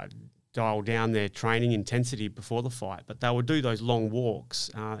down their training intensity before the fight, but they would do those long walks,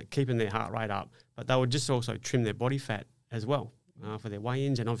 keeping their heart rate up, but they would just also trim their body fat as well for their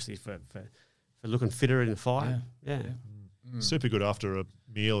weigh-ins, and obviously for looking fitter in the fight. Yeah. Super good after a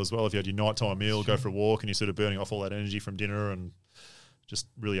meal as well. If you had your nighttime meal, go for a walk, and you're sort of burning off all that energy from dinner, and just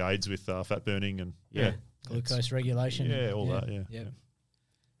really aids with fat burning and glucose regulation. Yeah, all that. Yeah,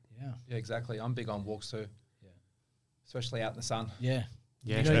 exactly. I'm big on walks too. Yeah, especially out in the sun. Yeah.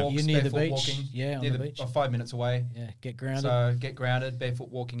 Yeah, walks, you're near the barefoot beach. Walking, Yeah, on the beach. 5 minutes away. Yeah, get grounded. So get grounded, barefoot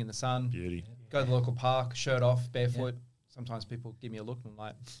walking in the sun. Beauty. Go to the local park, shirt off, barefoot. Sometimes people give me a look and I'm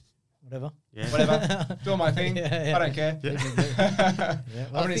like, whatever. Yeah. Whatever. Doing my thing. Yeah. I don't care. Yeah,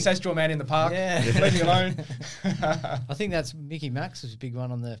 well, I'm an ancestral man in the park. Yeah. Leave me alone. I think that's Mickey Max was a big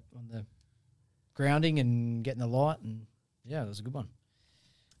one on the grounding and getting the light, and yeah, that was a good one.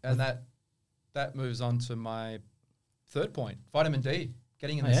 And that moves on to my third point, vitamin D,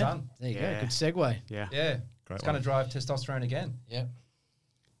 getting in the sun. There you go. Yeah. Good segue. Yeah. Yeah. Great It's going to one. drive testosterone again. Yeah.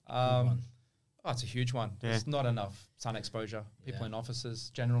 It's a huge one. Yeah. There's not enough sun exposure. People Yeah. in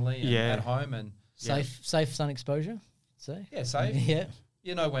offices generally and Yeah. at home and Safe sun exposure. Say. yeah, safe. Yeah.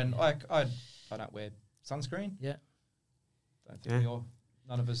 You know when I don't wear sunscreen. Yeah. Don't think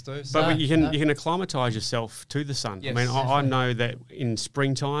none of us do. But No, you can no. you can acclimatise yourself to the sun. Yes, I mean, I definitely. know that in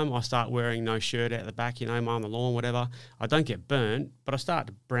springtime I start wearing no shirt out the back, mowing the lawn, whatever. I don't get burnt, but I start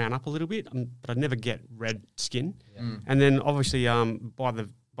to brown up a little bit, but I never get red skin. And then obviously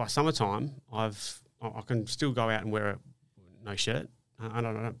by summertime I can still go out and wear no shirt. I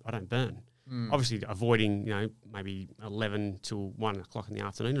don't burn. Obviously avoiding maybe 11 till 1 o'clock in the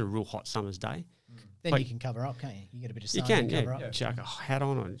afternoon on a real hot summer's day. Then But you can cover up, can't you? You get a bit of sun. You can, to cover up. Yeah. chuck a hat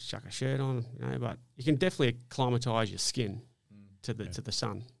on or chuck a shirt on, but you can definitely acclimatise your skin to the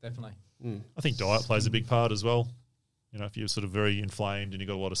sun. Definitely. I think diet plays a big part as well. If you're sort of very inflamed and you've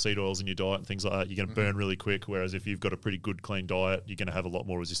got a lot of seed oils in your diet and things like that, you're going to burn really quick. Whereas if you've got a pretty good, clean diet, you're going to have a lot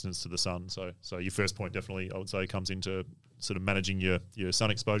more resistance to the sun. So your first point definitely, I would say, comes into sort of managing your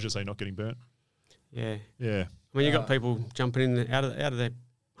sun exposure so you're not getting burnt. Yeah. Yeah. I mean, you've got people jumping in out of their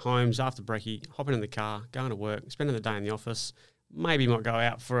homes after brekkie, hopping in the car, going to work, spending the day in the office, maybe might go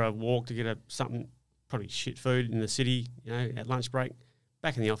out for a walk to get something, probably shit food in the city, at lunch break,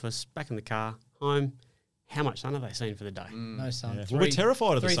 back in the office, back in the car, home. How much sun have they seen for the day? No sun. Yeah. Well, we're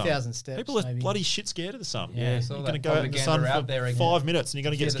terrified of the sun. 3,000 steps. People are maybe. bloody shit scared of the sun. Yeah. So You're that going to go out in the sun propaganda out for there again. 5 minutes and you're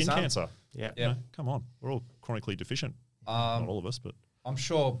going to get Fear the skin sun. cancer. Yeah. Yeah. Come on. We're all chronically deficient. Not all of us, but... I'm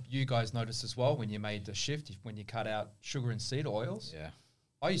sure you guys noticed as well when you made the shift, when you cut out sugar and seed oils. Yeah.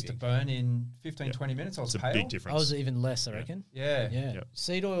 I used to burn in 15, 20 minutes. I was It's a pale. big difference. I was even less, I reckon. Yeah, Yeah. Yep.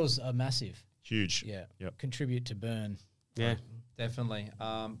 Seed oils are massive. Huge. Yeah. Yep. Contribute to burn. Yeah. definitely.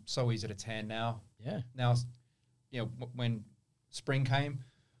 So easy to tan now. Yeah. Now, when spring came,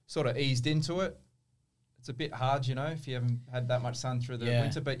 sort of eased into it. It's a bit hard, if you haven't had that much sun through the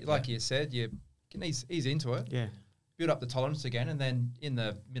winter. But like you said, you can ease into it. Yeah. Build up the tolerance again, and then in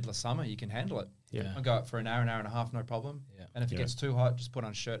the middle of summer, you can handle it. Yeah. I'll go out for an hour and a half, no problem. Yeah. And if it gets too hot, just put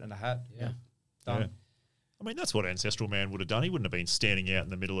on a shirt and a hat. Yeah. Done. Yeah. I mean, that's what Ancestral Man would have done. He wouldn't have been standing out in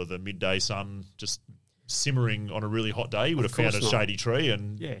the middle of the midday sun just simmering on a really hot day. He would have found a course not. shady tree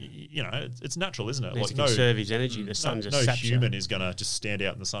and, Yeah. it's natural, isn't it? Needs to conserve his energy. The sun just no saps you. human is going to just stand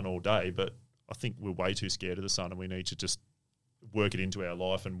out in the sun all day, but I think we're way too scared of the sun and we need to just work it into our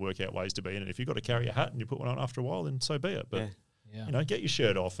life and work out ways to be in it. If you've got to carry a hat and you put one on after a while, then so be it. But, Yeah. get your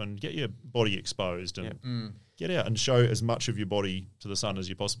shirt off and get your body exposed and Mm. get out and show as much of your body to the sun as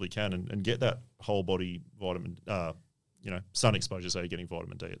you possibly can and get that whole body vitamin, sun exposure so you're getting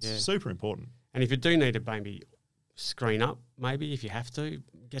vitamin D. It's super important. And if you do need to maybe screen up, maybe if you have to,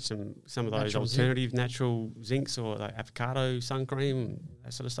 get some of those Natural alternative natural zincs or like avocado sun cream,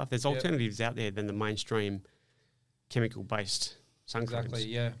 that sort of stuff. There's alternatives out there than the mainstream chemical-based sun Exactly, creams.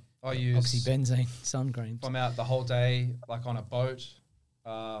 yeah. I use, Oxybenzene sun creams. if I'm out the whole day, like on a boat,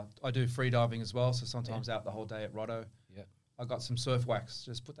 I do free diving as well, so sometimes out the whole day at Rotto. Yeah. I got some surf wax,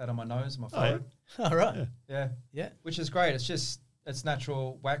 just put that on my nose, my Oh, yeah. forehead. All right. Yeah. Yeah. Yeah. Which is great. It's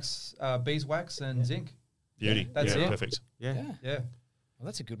natural wax, beeswax and zinc. Beauty. That's it. Perfect. Yeah, Yeah. yeah. Yeah. Well,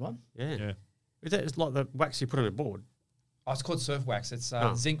 that's a good one. Yeah. It's like the wax you put on a board. Oh, it's called surf wax. It's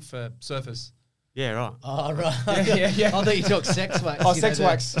Oh. zinc for surfers. Yeah, right. Oh, right. Yeah. I thought you talked sex wax. Oh, you sex know,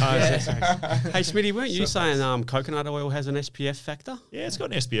 wax. Yeah. Hey, Smitty, weren't you Surf saying coconut oil has an SPF factor? Yeah, it's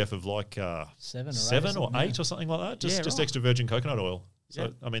got an SPF of like 7 or 7 or something, 8 or something like that. Just Yeah, just right. extra virgin coconut oil. So Yeah.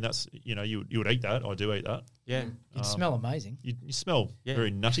 I mean, that's you would eat that. I do eat that. Yeah. You'd smell amazing. You smell Yeah.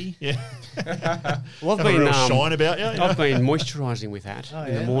 very nutty. Yeah, Well, have a real shine about you. I've been moisturising with that Oh,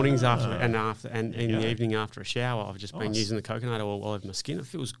 in the yeah? mornings and in the Yeah. evening after a shower. I've just been Nice. using the coconut oil all over my skin. It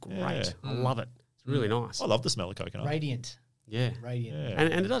feels great. Yeah. I love it. It's really nice. I love the smell of coconut. Radiant. Yeah. Radiant. Yeah.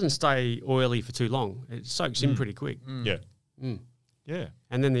 And it doesn't stay oily for too long. It soaks in pretty quick. Yeah. Mm. Yeah.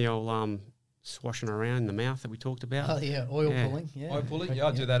 And then the old swashing around in the mouth that we talked about. Oh, yeah. Oil Yeah. pulling. Yeah. Oil pulling. Yeah,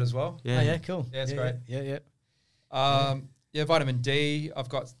 I do that as well. Oh, yeah, cool. Yeah, it's great. Yeah. Vitamin D. I've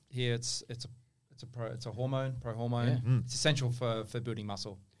got here. It's a hormone, pro-hormone. Yeah. Mm. It's essential for building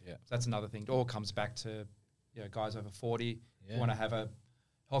muscle. Yeah. So that's another thing. It all comes back to guys over 40 Yeah. who want to have a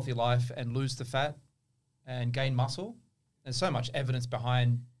healthy life and lose the fat and gain muscle. There's so much evidence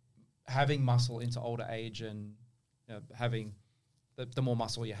behind having muscle into older age and having the more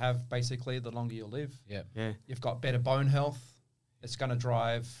muscle you have, basically, the longer you'll live. Yeah. Yeah. You've got better bone health. It's going to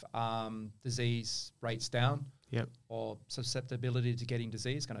drive disease rates down. Yep. Or susceptibility to getting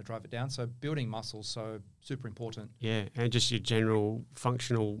disease, going to drive it down. So building muscle, so super important. Yeah, and just your general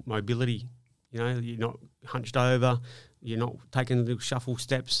functional mobility. You know, you're not hunched over. You're not taking little shuffle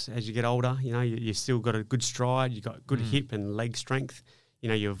steps as you get older. You know, you still got a good stride. You've got good hip and leg strength. You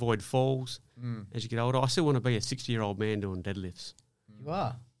know, you avoid falls as you get older. I still want to be a 60-year-old man doing deadlifts. You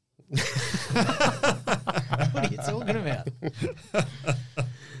are. What are you talking about?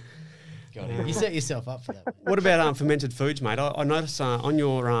 You set yourself up for that. Mate. What about fermented foods, mate? I noticed on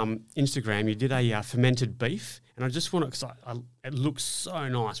your Instagram you did a fermented beef, and I just want to, because it looks so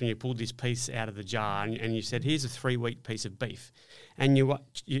nice when you pulled this piece out of the jar, and you said, here's a 3-week piece of beef, and you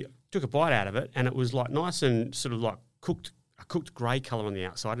took a bite out of it, and it was like nice and sort of like a cooked grey colour on the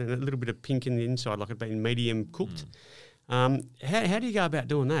outside, and a little bit of pink in the inside, like it'd been medium cooked. How do you go about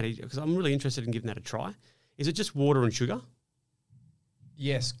doing that? Because I'm really interested in giving that a try. Is it just water and sugar?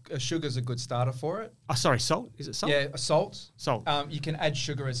 Yes, sugar's a good starter for it. Oh, sorry, salt? Is it salt? Yeah, salt. Salt. You can add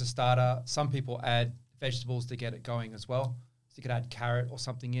sugar as a starter. Some people add vegetables to get it going as well. So you could add carrot or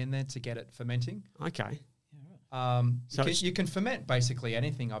something in there to get it fermenting. Okay. So you can ferment basically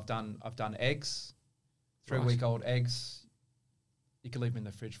anything. I've done eggs, 3-week-old eggs. You can leave them in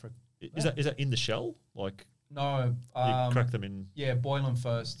the fridge for. Is that in the shell? Like no, you crack them in. Yeah, boil them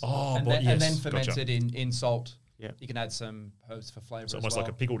first. Oh, and then ferment it in salt. Yeah, you can add some herbs for flavour. So as almost well.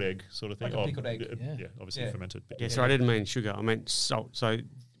 like a pickled egg sort of thing. Like a pickled egg. Yeah, obviously fermented. Yeah, so I didn't mean sugar. I meant salt. So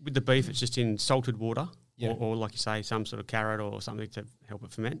with the beef, it's just in salted water, Yeah. or like you say, some sort of carrot or something to help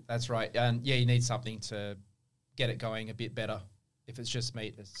it ferment. That's right. And yeah, you need something to get it going a bit better. If it's just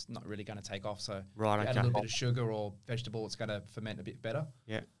meat, it's not really going to take off. So Right, add okay. a little bit of sugar or vegetable, it's going to ferment a bit better.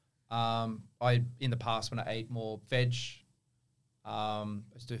 Yeah. In the past, when I ate more veg, I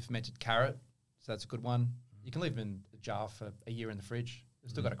used to do fermented carrot. So that's a good one. You can leave them in a jar for a year in the fridge.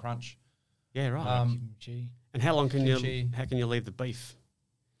 It's still got a crunch. Yeah, right. Kimchi. And how long can kimchi. how can you leave the beef?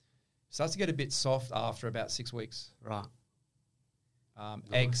 Starts to get a bit soft after about 6 weeks. Right.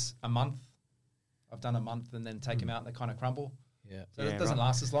 Eggs, a month. I've done a month and then take them out and they kind of crumble. Yeah. So it doesn't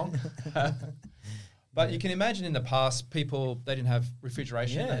last as long. But you can imagine in the past, people, they didn't have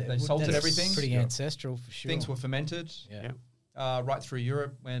refrigeration. They salted that's everything. Pretty ancestral for sure. Things were fermented. Yeah. Right through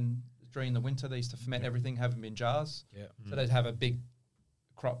Europe, when during the winter they used to ferment everything, have them in jars. Yeah. So they'd have a big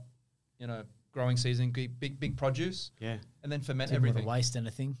crop, growing season, big produce. Yeah. And then ferment Didn't everything. want to waste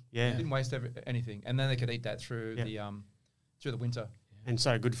anything. Yeah. Didn't waste anything, and then they could eat that through the winter. And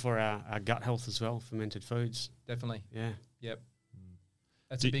so good for our gut health as well, fermented foods. Definitely. Yeah. Yep.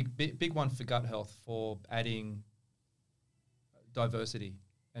 That's a big one for gut health, for adding diversity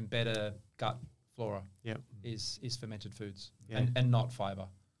and better gut flora. Yep. Is fermented foods Yeah. and not fiber.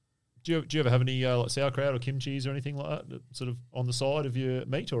 Do you ever have any like sauerkraut or kimchis or anything like that sort of on the side of your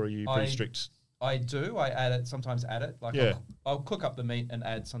meat, or are you pretty strict? I do. I add it. Sometimes add it. Like Yeah. I'll cook up the meat and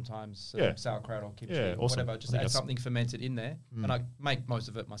add sometimes sauerkraut or kimchi Yeah, or awesome. whatever. Just I think add something fermented in there, and I make most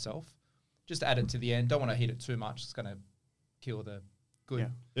of it myself. Just add it to the end. Don't want to heat it too much. It's going to kill the good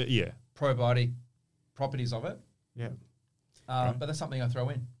probiotic properties of it. Yeah. But that's something I throw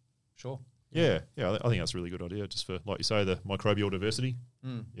in. Sure. Yeah. I think that's a really good idea, just for, like you say, the microbial diversity.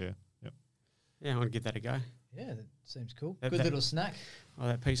 Yeah. Yeah, I want to give that a go. Yeah, that seems cool. That- Good that- little snack. Oh,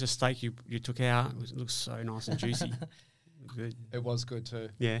 that piece of steak you took out, it looks so nice and juicy. Good. It was good too.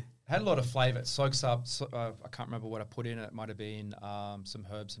 Yeah. Had a lot of flavour. It soaks up. I can't remember what I put in it. It might have been some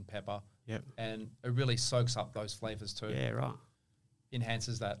herbs and pepper. Yep. And it really soaks up those flavours too. Yeah, right.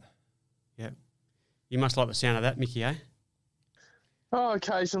 Enhances that. Yep. You must like the sound of that, Mickey, eh? Oh,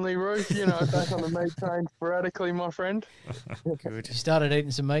 occasionally, Ruth. Back on the meat train sporadically, my friend. Good. You started eating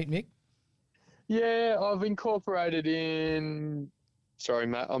some meat, Mick? Yeah, I've incorporated in. Sorry,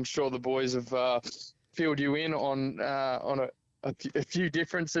 Matt. I'm sure the boys have filled you in on a few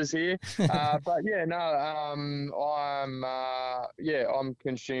differences here. But yeah, no. I'm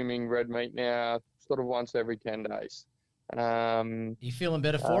consuming red meat now, sort of once every 10 days. You feeling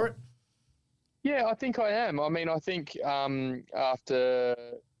better for it? Yeah, I think I am. I mean, I think after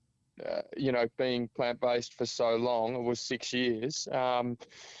being plant-based for so long, it was 6 years.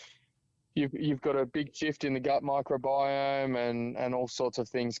 You've got a big shift in the gut microbiome and all sorts of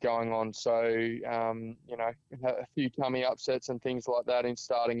things going on. So, a few tummy upsets and things like that in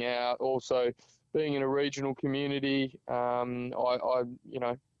starting out. Also, being in a regional community, I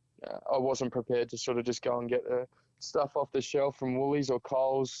wasn't prepared to sort of just go and get the stuff off the shelf from Woolies or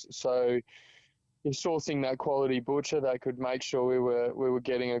Coles. So, you're sourcing that quality butcher that could make sure we were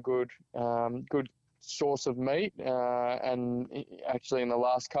getting a good source of meat, and actually in the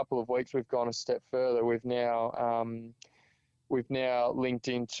last couple of weeks we've gone a step further. We've now linked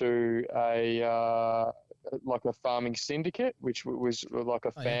into a like a farming syndicate, which was like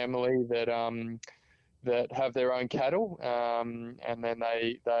a family that have their own cattle, and then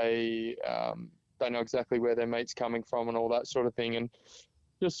they know exactly where their meat's coming from and all that sort of thing. And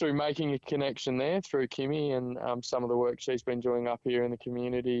just through making a connection there through Kimmy and some of the work she's been doing up here in the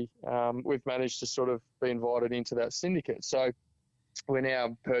community, we've managed to sort of be invited into that syndicate. So we're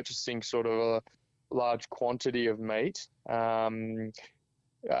now purchasing sort of a large quantity of meat and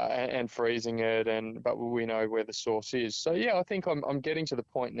freezing it, but we know where the source is. So yeah, I think I'm getting to the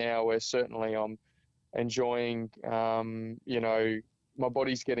point now where certainly I'm enjoying, my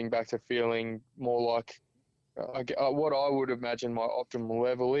body's getting back to feeling more like what I would imagine my optimal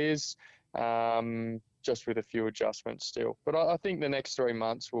level is, just with a few adjustments still. But I think the next 3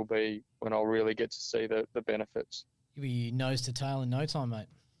 months will be when I'll really get to see the benefits. You'll be nose to tail in no time, mate.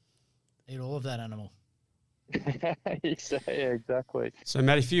 Eat all of that animal. Yeah, exactly. So,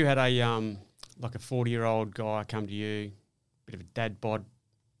 Matt, if you had a 40-year-old guy come to you, bit of a dad bod,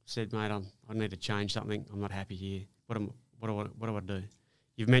 said, mate, I need to change something. I'm not happy here. What do I do?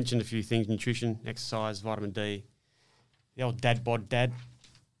 You've mentioned a few things: nutrition, exercise, vitamin D. The old dad bod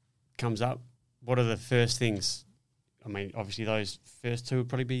comes up. What are the first things? I mean, obviously those first two would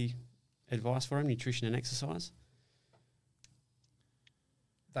probably be advice for him: nutrition and exercise.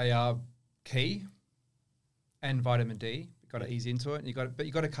 They are key, and vitamin D. You've got to ease into it. But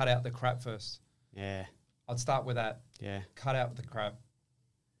you got to cut out the crap first. Yeah, I'd start with that. Yeah, cut out the crap.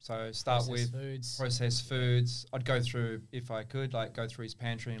 So start with processed foods. I'd go through, if I could, go through his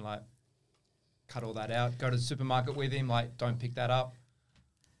pantry and cut all that out. Go to the supermarket with him, don't pick that up.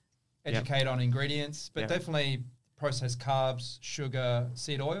 Educate on ingredients, but definitely processed carbs, sugar,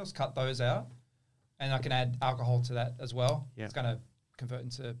 seed oils, cut those out. And I can add alcohol to that as well. Yep. It's going to convert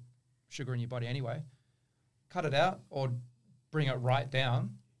into sugar in your body anyway. Cut it out or bring it right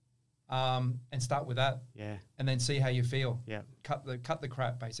down. And start with that, and then see how you feel. Yeah, cut the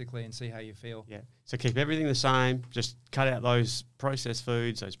crap basically, and see how you feel. Yeah, so keep everything the same. Just cut out those processed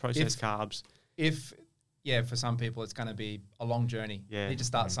foods, those processed carbs. For some people it's going to be a long journey. Yeah, you need to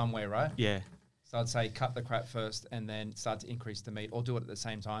start somewhere, right? Yeah. So I'd say cut the crap first, and then start to increase the meat, or do it at the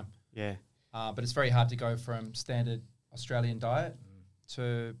same time. Yeah. But it's very hard to go from standard Australian diet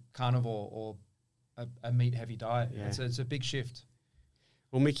to carnivore or a meat heavy diet. Yeah. It's a big shift.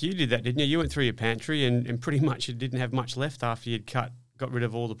 Well, Mick, you did that, didn't you? You went through your pantry and pretty much you didn't have much left after you'd got rid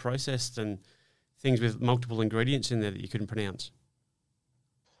of all the processed and things with multiple ingredients in there that you couldn't pronounce.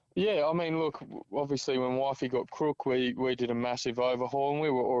 Yeah, I mean, look, obviously when Wifey got crook, we did a massive overhaul, and we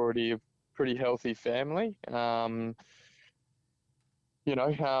were already a pretty healthy family. Certainly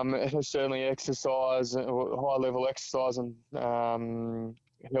exercise, high-level exercise and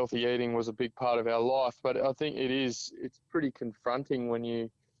healthy eating was a big part of our life, but I think it's pretty confronting when you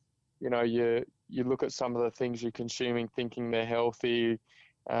look at some of the things you're consuming thinking they're healthy,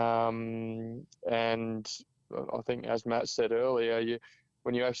 and I think, as Matt said earlier,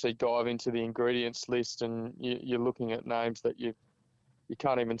 when you actually dive into the ingredients list and you're looking at names that you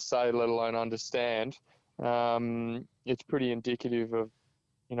can't even say, let alone understand, it's pretty indicative of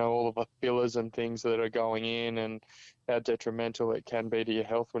all of the fillers and things that are going in and how detrimental it can be to your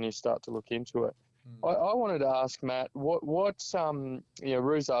health when you start to look into it. I wanted to ask Matt,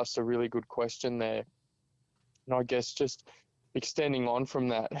 Rue's asked a really good question there, and I guess just extending on from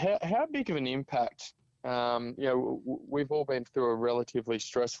that, how big of an impact? We've all been through a relatively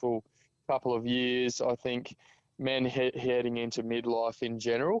stressful couple of years. I think men heading into midlife in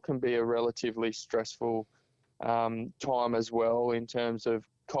general can be a relatively stressful time as well, in terms of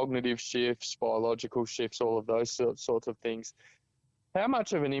cognitive shifts, biological shifts, all of those sorts of things. How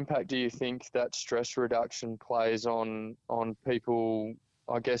much of an impact do you think that stress reduction plays on people,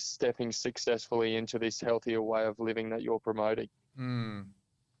 I guess, stepping successfully into this healthier way of living that you're promoting?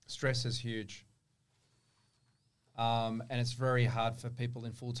 Stress is huge. And it's very hard for people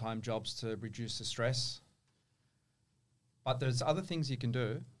in full-time jobs to reduce the stress. But there's other things you can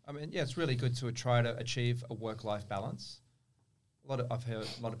do. I mean, it's really good to try to achieve a work-life balance. I've heard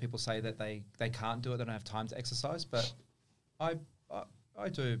a lot of people say that they can't do it, they don't have time to exercise, but I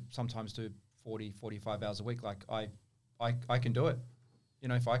sometimes do 40, 45 hours a week. I can do it.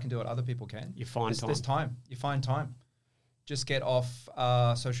 If I can do it, other people can. You find time. There's time. You find time. Just get off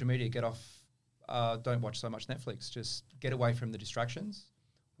social media, don't watch so much Netflix. Just get away from the distractions,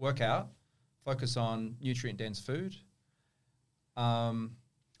 work out, focus on nutrient-dense food.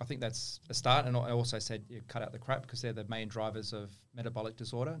 I think that's a start. And I also said you cut out the crap because they're the main drivers of metabolic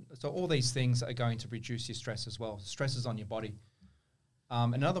disorder. So all these things are going to reduce your stress as well. Stress is on your body.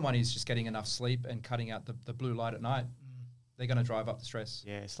 Another one is just getting enough sleep and cutting out the blue light at night. They're going to drive up the stress.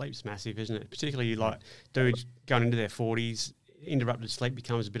 Yeah, sleep's massive, isn't it? Particularly like dudes going into their 40s, interrupted sleep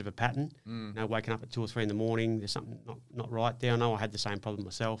becomes a bit of a pattern. You know, waking up at 2 or 3 in the morning, there's something not right there. I know I had the same problem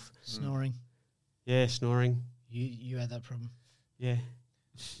myself. Snoring. Yeah, snoring. You had that problem. Yeah.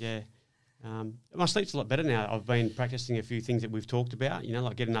 My sleep's a lot better now. I've been practicing a few things that we've talked about, you know,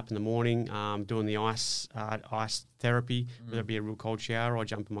 like getting up in the morning, doing the ice therapy, whether it be a real cold shower or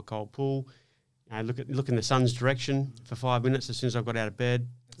jump in my cold pool. Look in the sun's direction for 5 minutes as soon as I've got out of bed.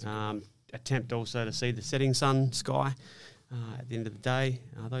 Attempt also to see the setting sun sky at the end of the day.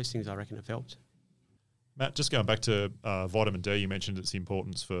 Those things I reckon have helped. Matt, just going back to vitamin D, you mentioned its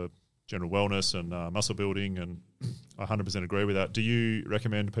importance for general wellness and muscle building, and I 100% agree with that. Do you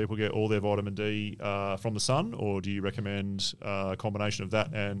recommend people get all their vitamin D from the sun, or do you recommend a combination of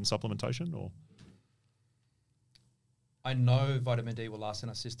that and supplementation? Or I know vitamin D will last in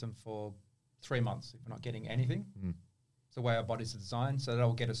our system for 3 months if we're not getting anything. It's the way our bodies are designed, so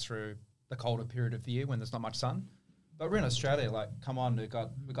that'll get us through the colder period of the year when there's not much sun. But we're in Australia, like, come on, we've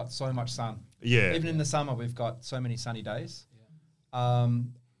got so much sun. Yeah. Even in the summer, we've got so many sunny days.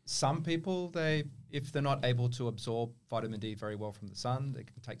 Some people, if they're not able to absorb vitamin D very well from the sun, they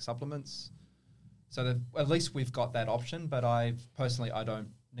can take supplements. So at least we've got that option, but I don't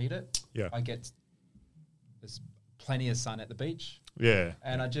need it. Yeah. There's plenty of sun at the beach. Yeah.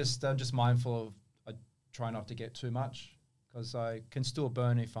 And I'm just mindful of, I try not to get too much because I can still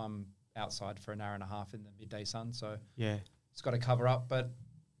burn if I'm outside for an hour and a half in the midday sun. So Yeah. it's got to cover up, but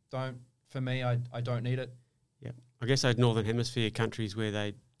for me, I don't need it. Yeah. I guess those Northern Hemisphere countries where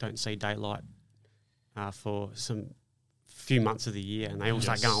they don't see daylight for some few months of the year, and they all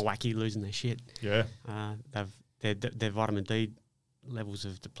start going wacky, losing their shit. Yeah. Their vitamin D levels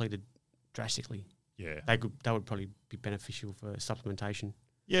have depleted drastically. Yeah. They would probably be beneficial for supplementation.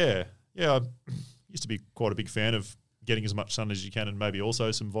 Yeah. Yeah. I used to be quite a big fan of getting as much sun as you can and maybe also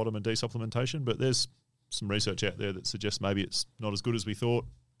some vitamin D supplementation, but there's some research out there that suggests maybe it's not as good as we thought.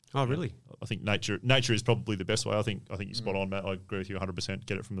 Oh, really? I think nature is probably the best way. I think you're spot on, Matt. I agree with you 100%.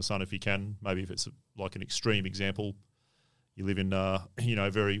 Get it from the sun if you can. Maybe if it's like an extreme example, you live in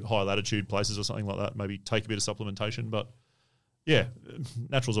very high latitude places or something like that, maybe take a bit of supplementation. But yeah,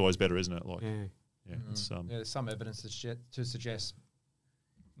 natural's always better, isn't it? Like, yeah, it's, there's some evidence to suggest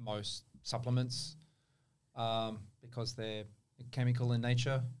most supplements, because they're chemical in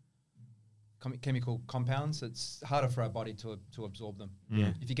nature, chemical compounds, it's harder for our body to absorb them. Yeah.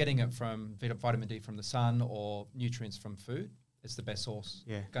 If you're getting it from vitamin D from the sun or nutrients from food, it's the best source.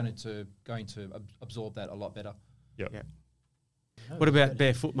 Yeah. Going to absorb that a lot better. Yeah. What about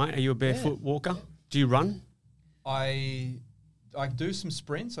barefoot, mate? Are you a barefoot walker? Do you run? I do some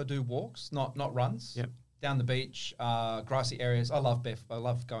sprints. I do walks, not runs. Yep. Down the beach, grassy areas. I love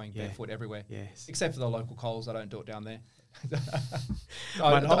going barefoot everywhere. Yes. Except for the local Coles, I don't do it down there.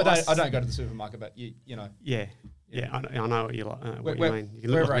 I don't go to the supermarket, but you know. Yeah. I know what you like. What you mean. You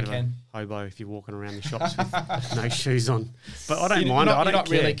can wherever look like I can. a hobo if you're walking around the shops with no shoes on. But I don't mind. You're I don't not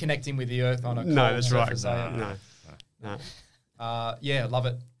care. really connecting with the earth on a No, Coles that's right. surface, are you? No. Yeah, love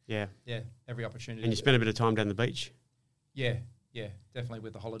it. Yeah. Yeah, every opportunity. And you spend a bit of time down the beach. Yeah, definitely.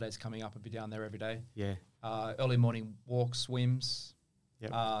 With the holidays coming up, I'll be down there every day. Yeah. Early morning walks, swims,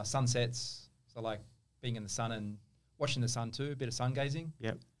 Yep. sunsets. So like being in the sun and watching the sun too, a bit of sun gazing.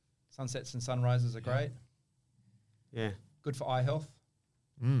 Yep. Sunsets and sunrises are great. Yeah. Good for eye health,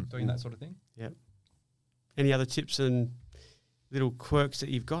 doing that sort of thing. Yep. Any other tips and little quirks that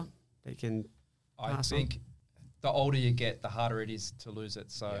you've got that you can I pass think the older you get, the harder it is to lose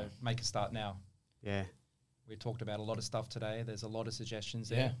it. So make a start now. Yeah. We talked about a lot of stuff today. There's a lot of suggestions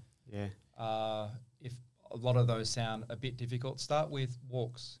there. Yeah. If a lot of those sound a bit difficult, start with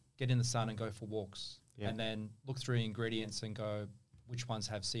walks. Get in the sun and go for walks. Yeah. And then look through ingredients and go, which ones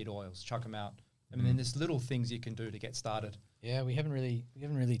have seed oils? Chuck them out. I mean, then there's little things you can do to get started. Yeah, we haven't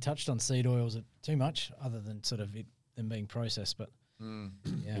really touched on seed oils too much, other than sort of them being processed, but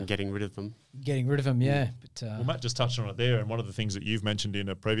And getting rid of them. But well, Matt just touched on it there, and one of the things that you've mentioned in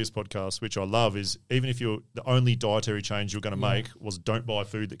a previous podcast, which I love, is even if the only dietary change you're going to make was don't buy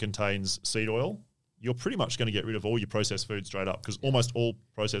food that contains seed oil, you're pretty much going to get rid of all your processed food straight up, because almost all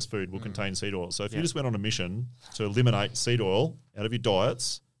processed food will contain seed oil. So if you just went on a mission to eliminate seed oil out of your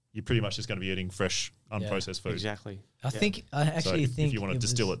diets, you're pretty much just going to be eating fresh, unprocessed food. Exactly. I actually think if you want to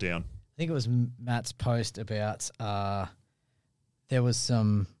distill it down. I think it was Matt's post about there was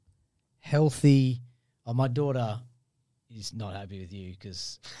some healthy. My daughter he's not happy with you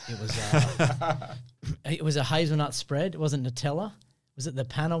because it was it was a hazelnut spread. It wasn't Nutella. Was it the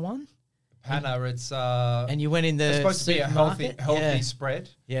Panna one? Panna, it's and you went in the it's supposed to be a healthy supermarket? Yeah. spread.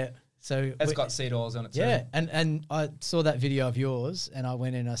 Yeah. So It's got seed oils on it too. yeah, and I saw that video of yours, and I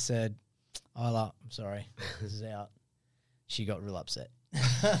went in. I said, "Isla, I'm sorry, this is out." She got real upset.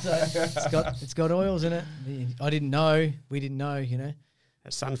 So it's got oils in it. I didn't know. We didn't know. You know.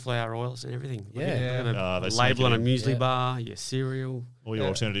 Sunflower oils and everything. Look Yeah. at it. They The sneak label it on a in. muesli Yeah. bar, your cereal. All your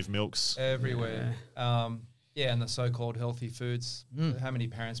alternative milks. Everywhere. And the so-called healthy foods. How many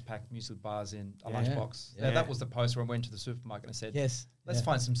parents pack muesli bars in a lunchbox? Yeah. That was the post where I went to the supermarket and said, Yes. let's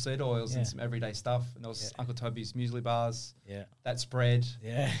find some seed oils Yeah. and some everyday stuff. And there was Uncle Toby's muesli bars, Yeah. that spread.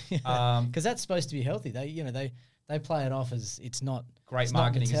 Yeah. Um, Because that's supposed to be healthy. They play it off as it's not Great it's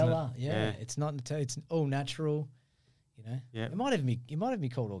marketing, not isn't it? Nutella. Yeah. It's not Nutella. It's all natural. You know. Yeah. It might even be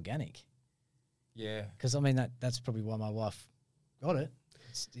called organic. Yeah. Because I mean that's probably why my wife got it.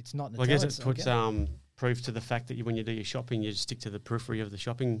 It's not Nutella. Well, I guess it's it puts organic. proof to the fact that when you do your shopping, you stick to the periphery of the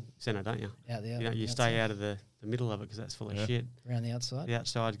shopping centre, don't you? out there. You stay out of the middle of it because that's full of shit. around the outside. The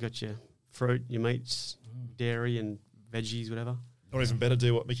outside got your fruit, your meats, dairy and veggies, whatever. Or even better,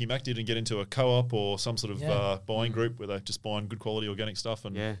 do what Mickey Mac did and get into a co-op or some sort of Yeah. buying group where they're just buying good quality organic stuff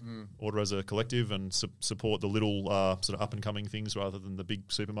and Yeah. order as a collective and support the little sort of up-and-coming things rather than the big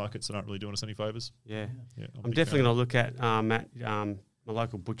supermarkets that aren't really doing us any favours. Yeah. Yeah, I'm definitely going to look at my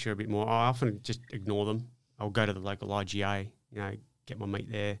local butcher a bit more. I often just ignore them. I'll go to the local IGA, get my meat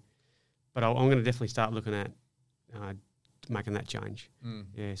there. But I'm going to definitely start looking at making that change.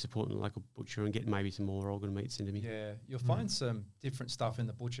 Yeah, supporting the local butcher and getting maybe some more organ meats into me. Yeah. You'll find some different stuff in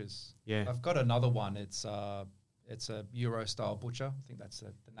the butchers. Yeah. I've got another one. It's a Euro-style butcher. I think that's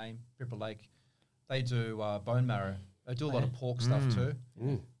the name, Ripper Lake. They do bone marrow. They do a lot of pork stuff too.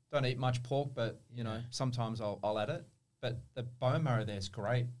 Don't eat much pork, but, sometimes I'll add it. But the bone marrow there is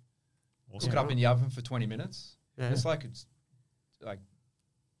great. Awesome. Cook it up in the oven for 20 minutes. Yeah. It's like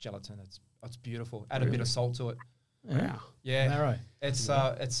gelatin. It's beautiful. Add a bit of salt to it. Wow. Yeah. Marrow.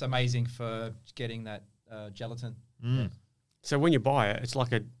 It's amazing for getting that gelatin. So when you buy it, it's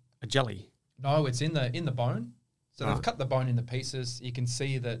like a jelly. No, it's in the bone. So Right. they've cut the bone into pieces. You can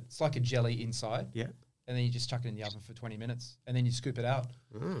see that it's like a jelly inside. Yeah. And then you just chuck it in the oven for 20 minutes. And then you scoop it out.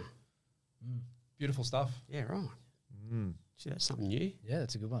 Beautiful stuff. Yeah, right. See, that's something new. Yeah,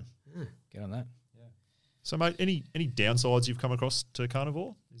 that's a good one. Get on that. So, mate, any downsides you've come across to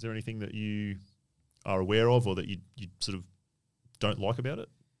carnivore? Is there anything that you are aware of or that you sort of don't like about it?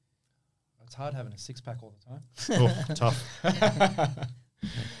 It's hard having a six-pack all the time. Oh, tough.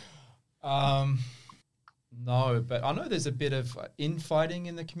 No, but I know there's a bit of infighting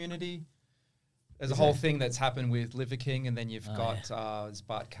in the community. There's a whole thing that's happened with Liver King, and then you've got there's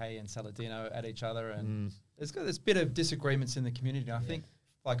Bart K and Saladino at each other, and there's a bit of disagreements in the community. And I think,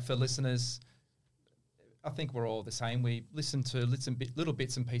 like for listeners, I think we're all the same. We listen to little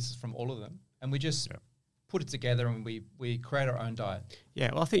bits and pieces from all of them, and we just put it together, and we create our own diet. Yeah,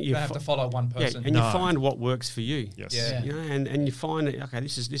 well, I think You don't have to follow one person. and you find what works for you. Yes. Yeah. And you find that, okay,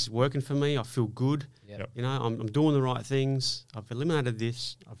 this is working for me. I feel good. Yep. I'm doing the right things. I've eliminated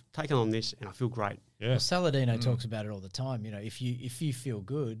this. I've taken on this, and I feel great. Yeah. Well, Saladino talks about it all the time. If you feel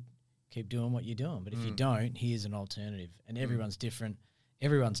good, keep doing what you're doing. But if you don't, here's an alternative. And everyone's different.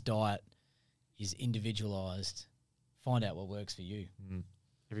 Everyone's diet is individualized. Find out what works for you.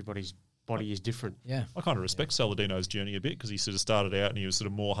 Everybody's body is different. Yeah. I kind of respect Saladino's journey a bit because he sort of started out and he was sort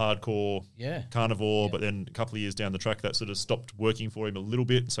of more hardcore Yeah. carnivore, but then a couple of years down the track that sort of stopped working for him a little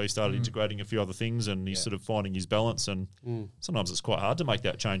bit. So he started integrating a few other things and he's sort of finding his balance. And sometimes it's quite hard to make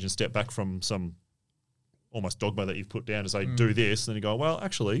that change and step back from some almost dogma that you've put down to say, do this. And then you go, well,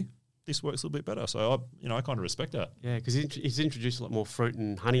 actually, this works a little bit better. So, I kind of respect that. Yeah, because he's introduced a lot more fruit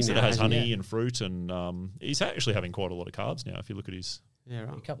and honey So now. it has hasn't he? honey and fruit and he's actually having quite a lot of carbs now if you look at his Yeah, A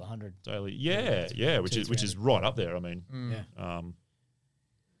right. couple of hundred. daily. Yeah, which is right up there. I mean, Yeah.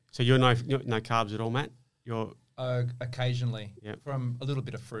 So you're no carbs at all, Matt? You're Occasionally, Yep. from a little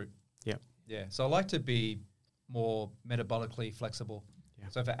bit of fruit. Yep. Yeah. So I like to be more metabolically flexible. Yeah.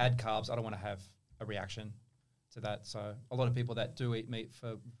 So if I add carbs, I don't want to have a reaction to that. So a lot of people that do eat meat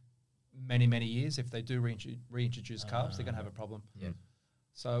for many, many years, if they do reintroduce carbs, they're going to have a problem. Yeah.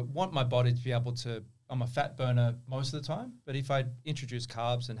 So I want my body to be able to, I'm a fat burner most of the time, but if I introduce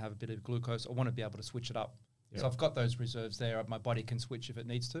carbs and have a bit of glucose, I want to be able to switch it up. So I've got those reserves there. My body can switch if it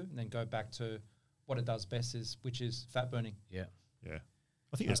needs to and then go back to what it does best, which is fat burning. Yeah. yeah.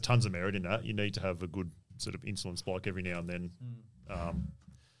 I think there's tons of merit in that. You need to have a good sort of insulin spike every now and then.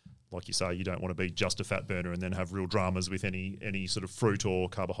 Like you say, you don't want to be just a fat burner and then have real dramas with any sort of fruit or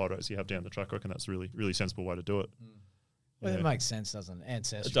carbohydrates you have down the track. I reckon that's a really, really sensible way to do it. Well, it makes sense, doesn't it?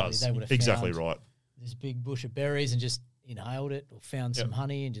 Ancestrally, It does. they would have Exactly found right. this big bush of berries and just inhaled it, or found some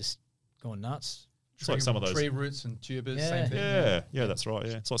honey and just gone nuts. It's like some of those tree roots and tubers, Yeah. same thing. Yeah, that's right.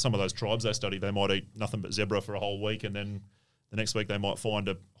 Yeah, it's like some of those tribes they study. They might eat nothing but zebra for a whole week, and then the next week they might find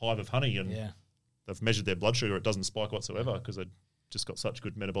a hive of honey, and they've measured their blood sugar. It doesn't spike whatsoever because they've just got such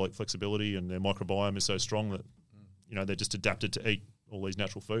good metabolic flexibility, and their microbiome is so strong that they're just adapted to eat all these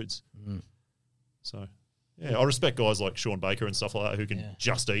natural foods. So, yeah, I respect guys like Sean Baker and stuff like that who can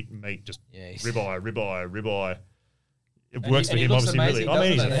just eat meat, just ribeye. It works for he him, looks obviously. amazing, Really, I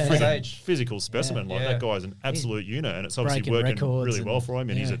mean, he's doesn't a it, at his freaking age? physical specimen. Like that guy's an absolute unit, and it's obviously breaking working records really well for him.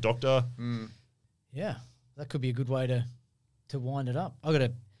 And he's a doctor. Yeah, that could be a good way to wind it up. I've got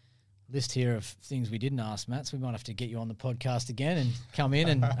a list here of things we didn't ask, Matt, so we might have to get you on the podcast again and come in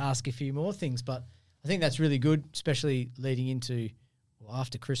and ask a few more things. But I think that's really good, especially leading into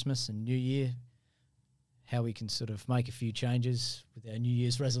after Christmas and New Year, how we can sort of make a few changes with our New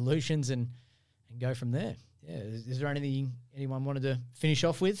Year's resolutions and go from there. Yeah, is there anything anyone wanted to finish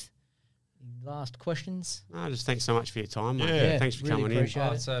off with? Any last questions? No, just thanks so much for your time, mate. Yeah. Thanks for Really coming in. appreciate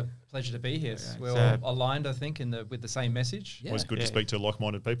it. It's a pleasure to be here. We're So- all aligned, I think, with the same message. Yeah. Always good to speak to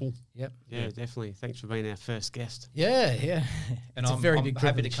like-minded people. Yep. Yeah, definitely. Thanks for being our first guest. Yeah. And It's a I'm very happy big to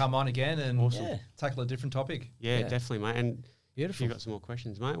privilege. come on again and Yeah. tackle a different topic. Yeah, Yeah. definitely, mate. And if Beautiful. you've got some more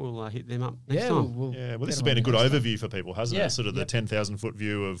questions, mate, we'll hit them up next Yeah, time. we'll Yeah, well, get this has them been on a good next time. overview for people, hasn't Yeah. it? Sort of the 10,000-foot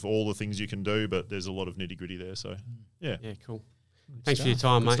view of all the things you can do, but there's a lot of nitty-gritty there. So, yeah. Yeah, cool. Thanks for your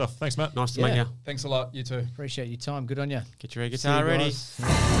time, Good mate. stuff. Thanks, Matt. Nice to Yeah. meet you. Thanks a lot. You too. Appreciate your time. Good on you. Get your See you guitar ready. guys. See ya.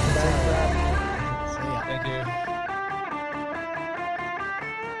 Thank you.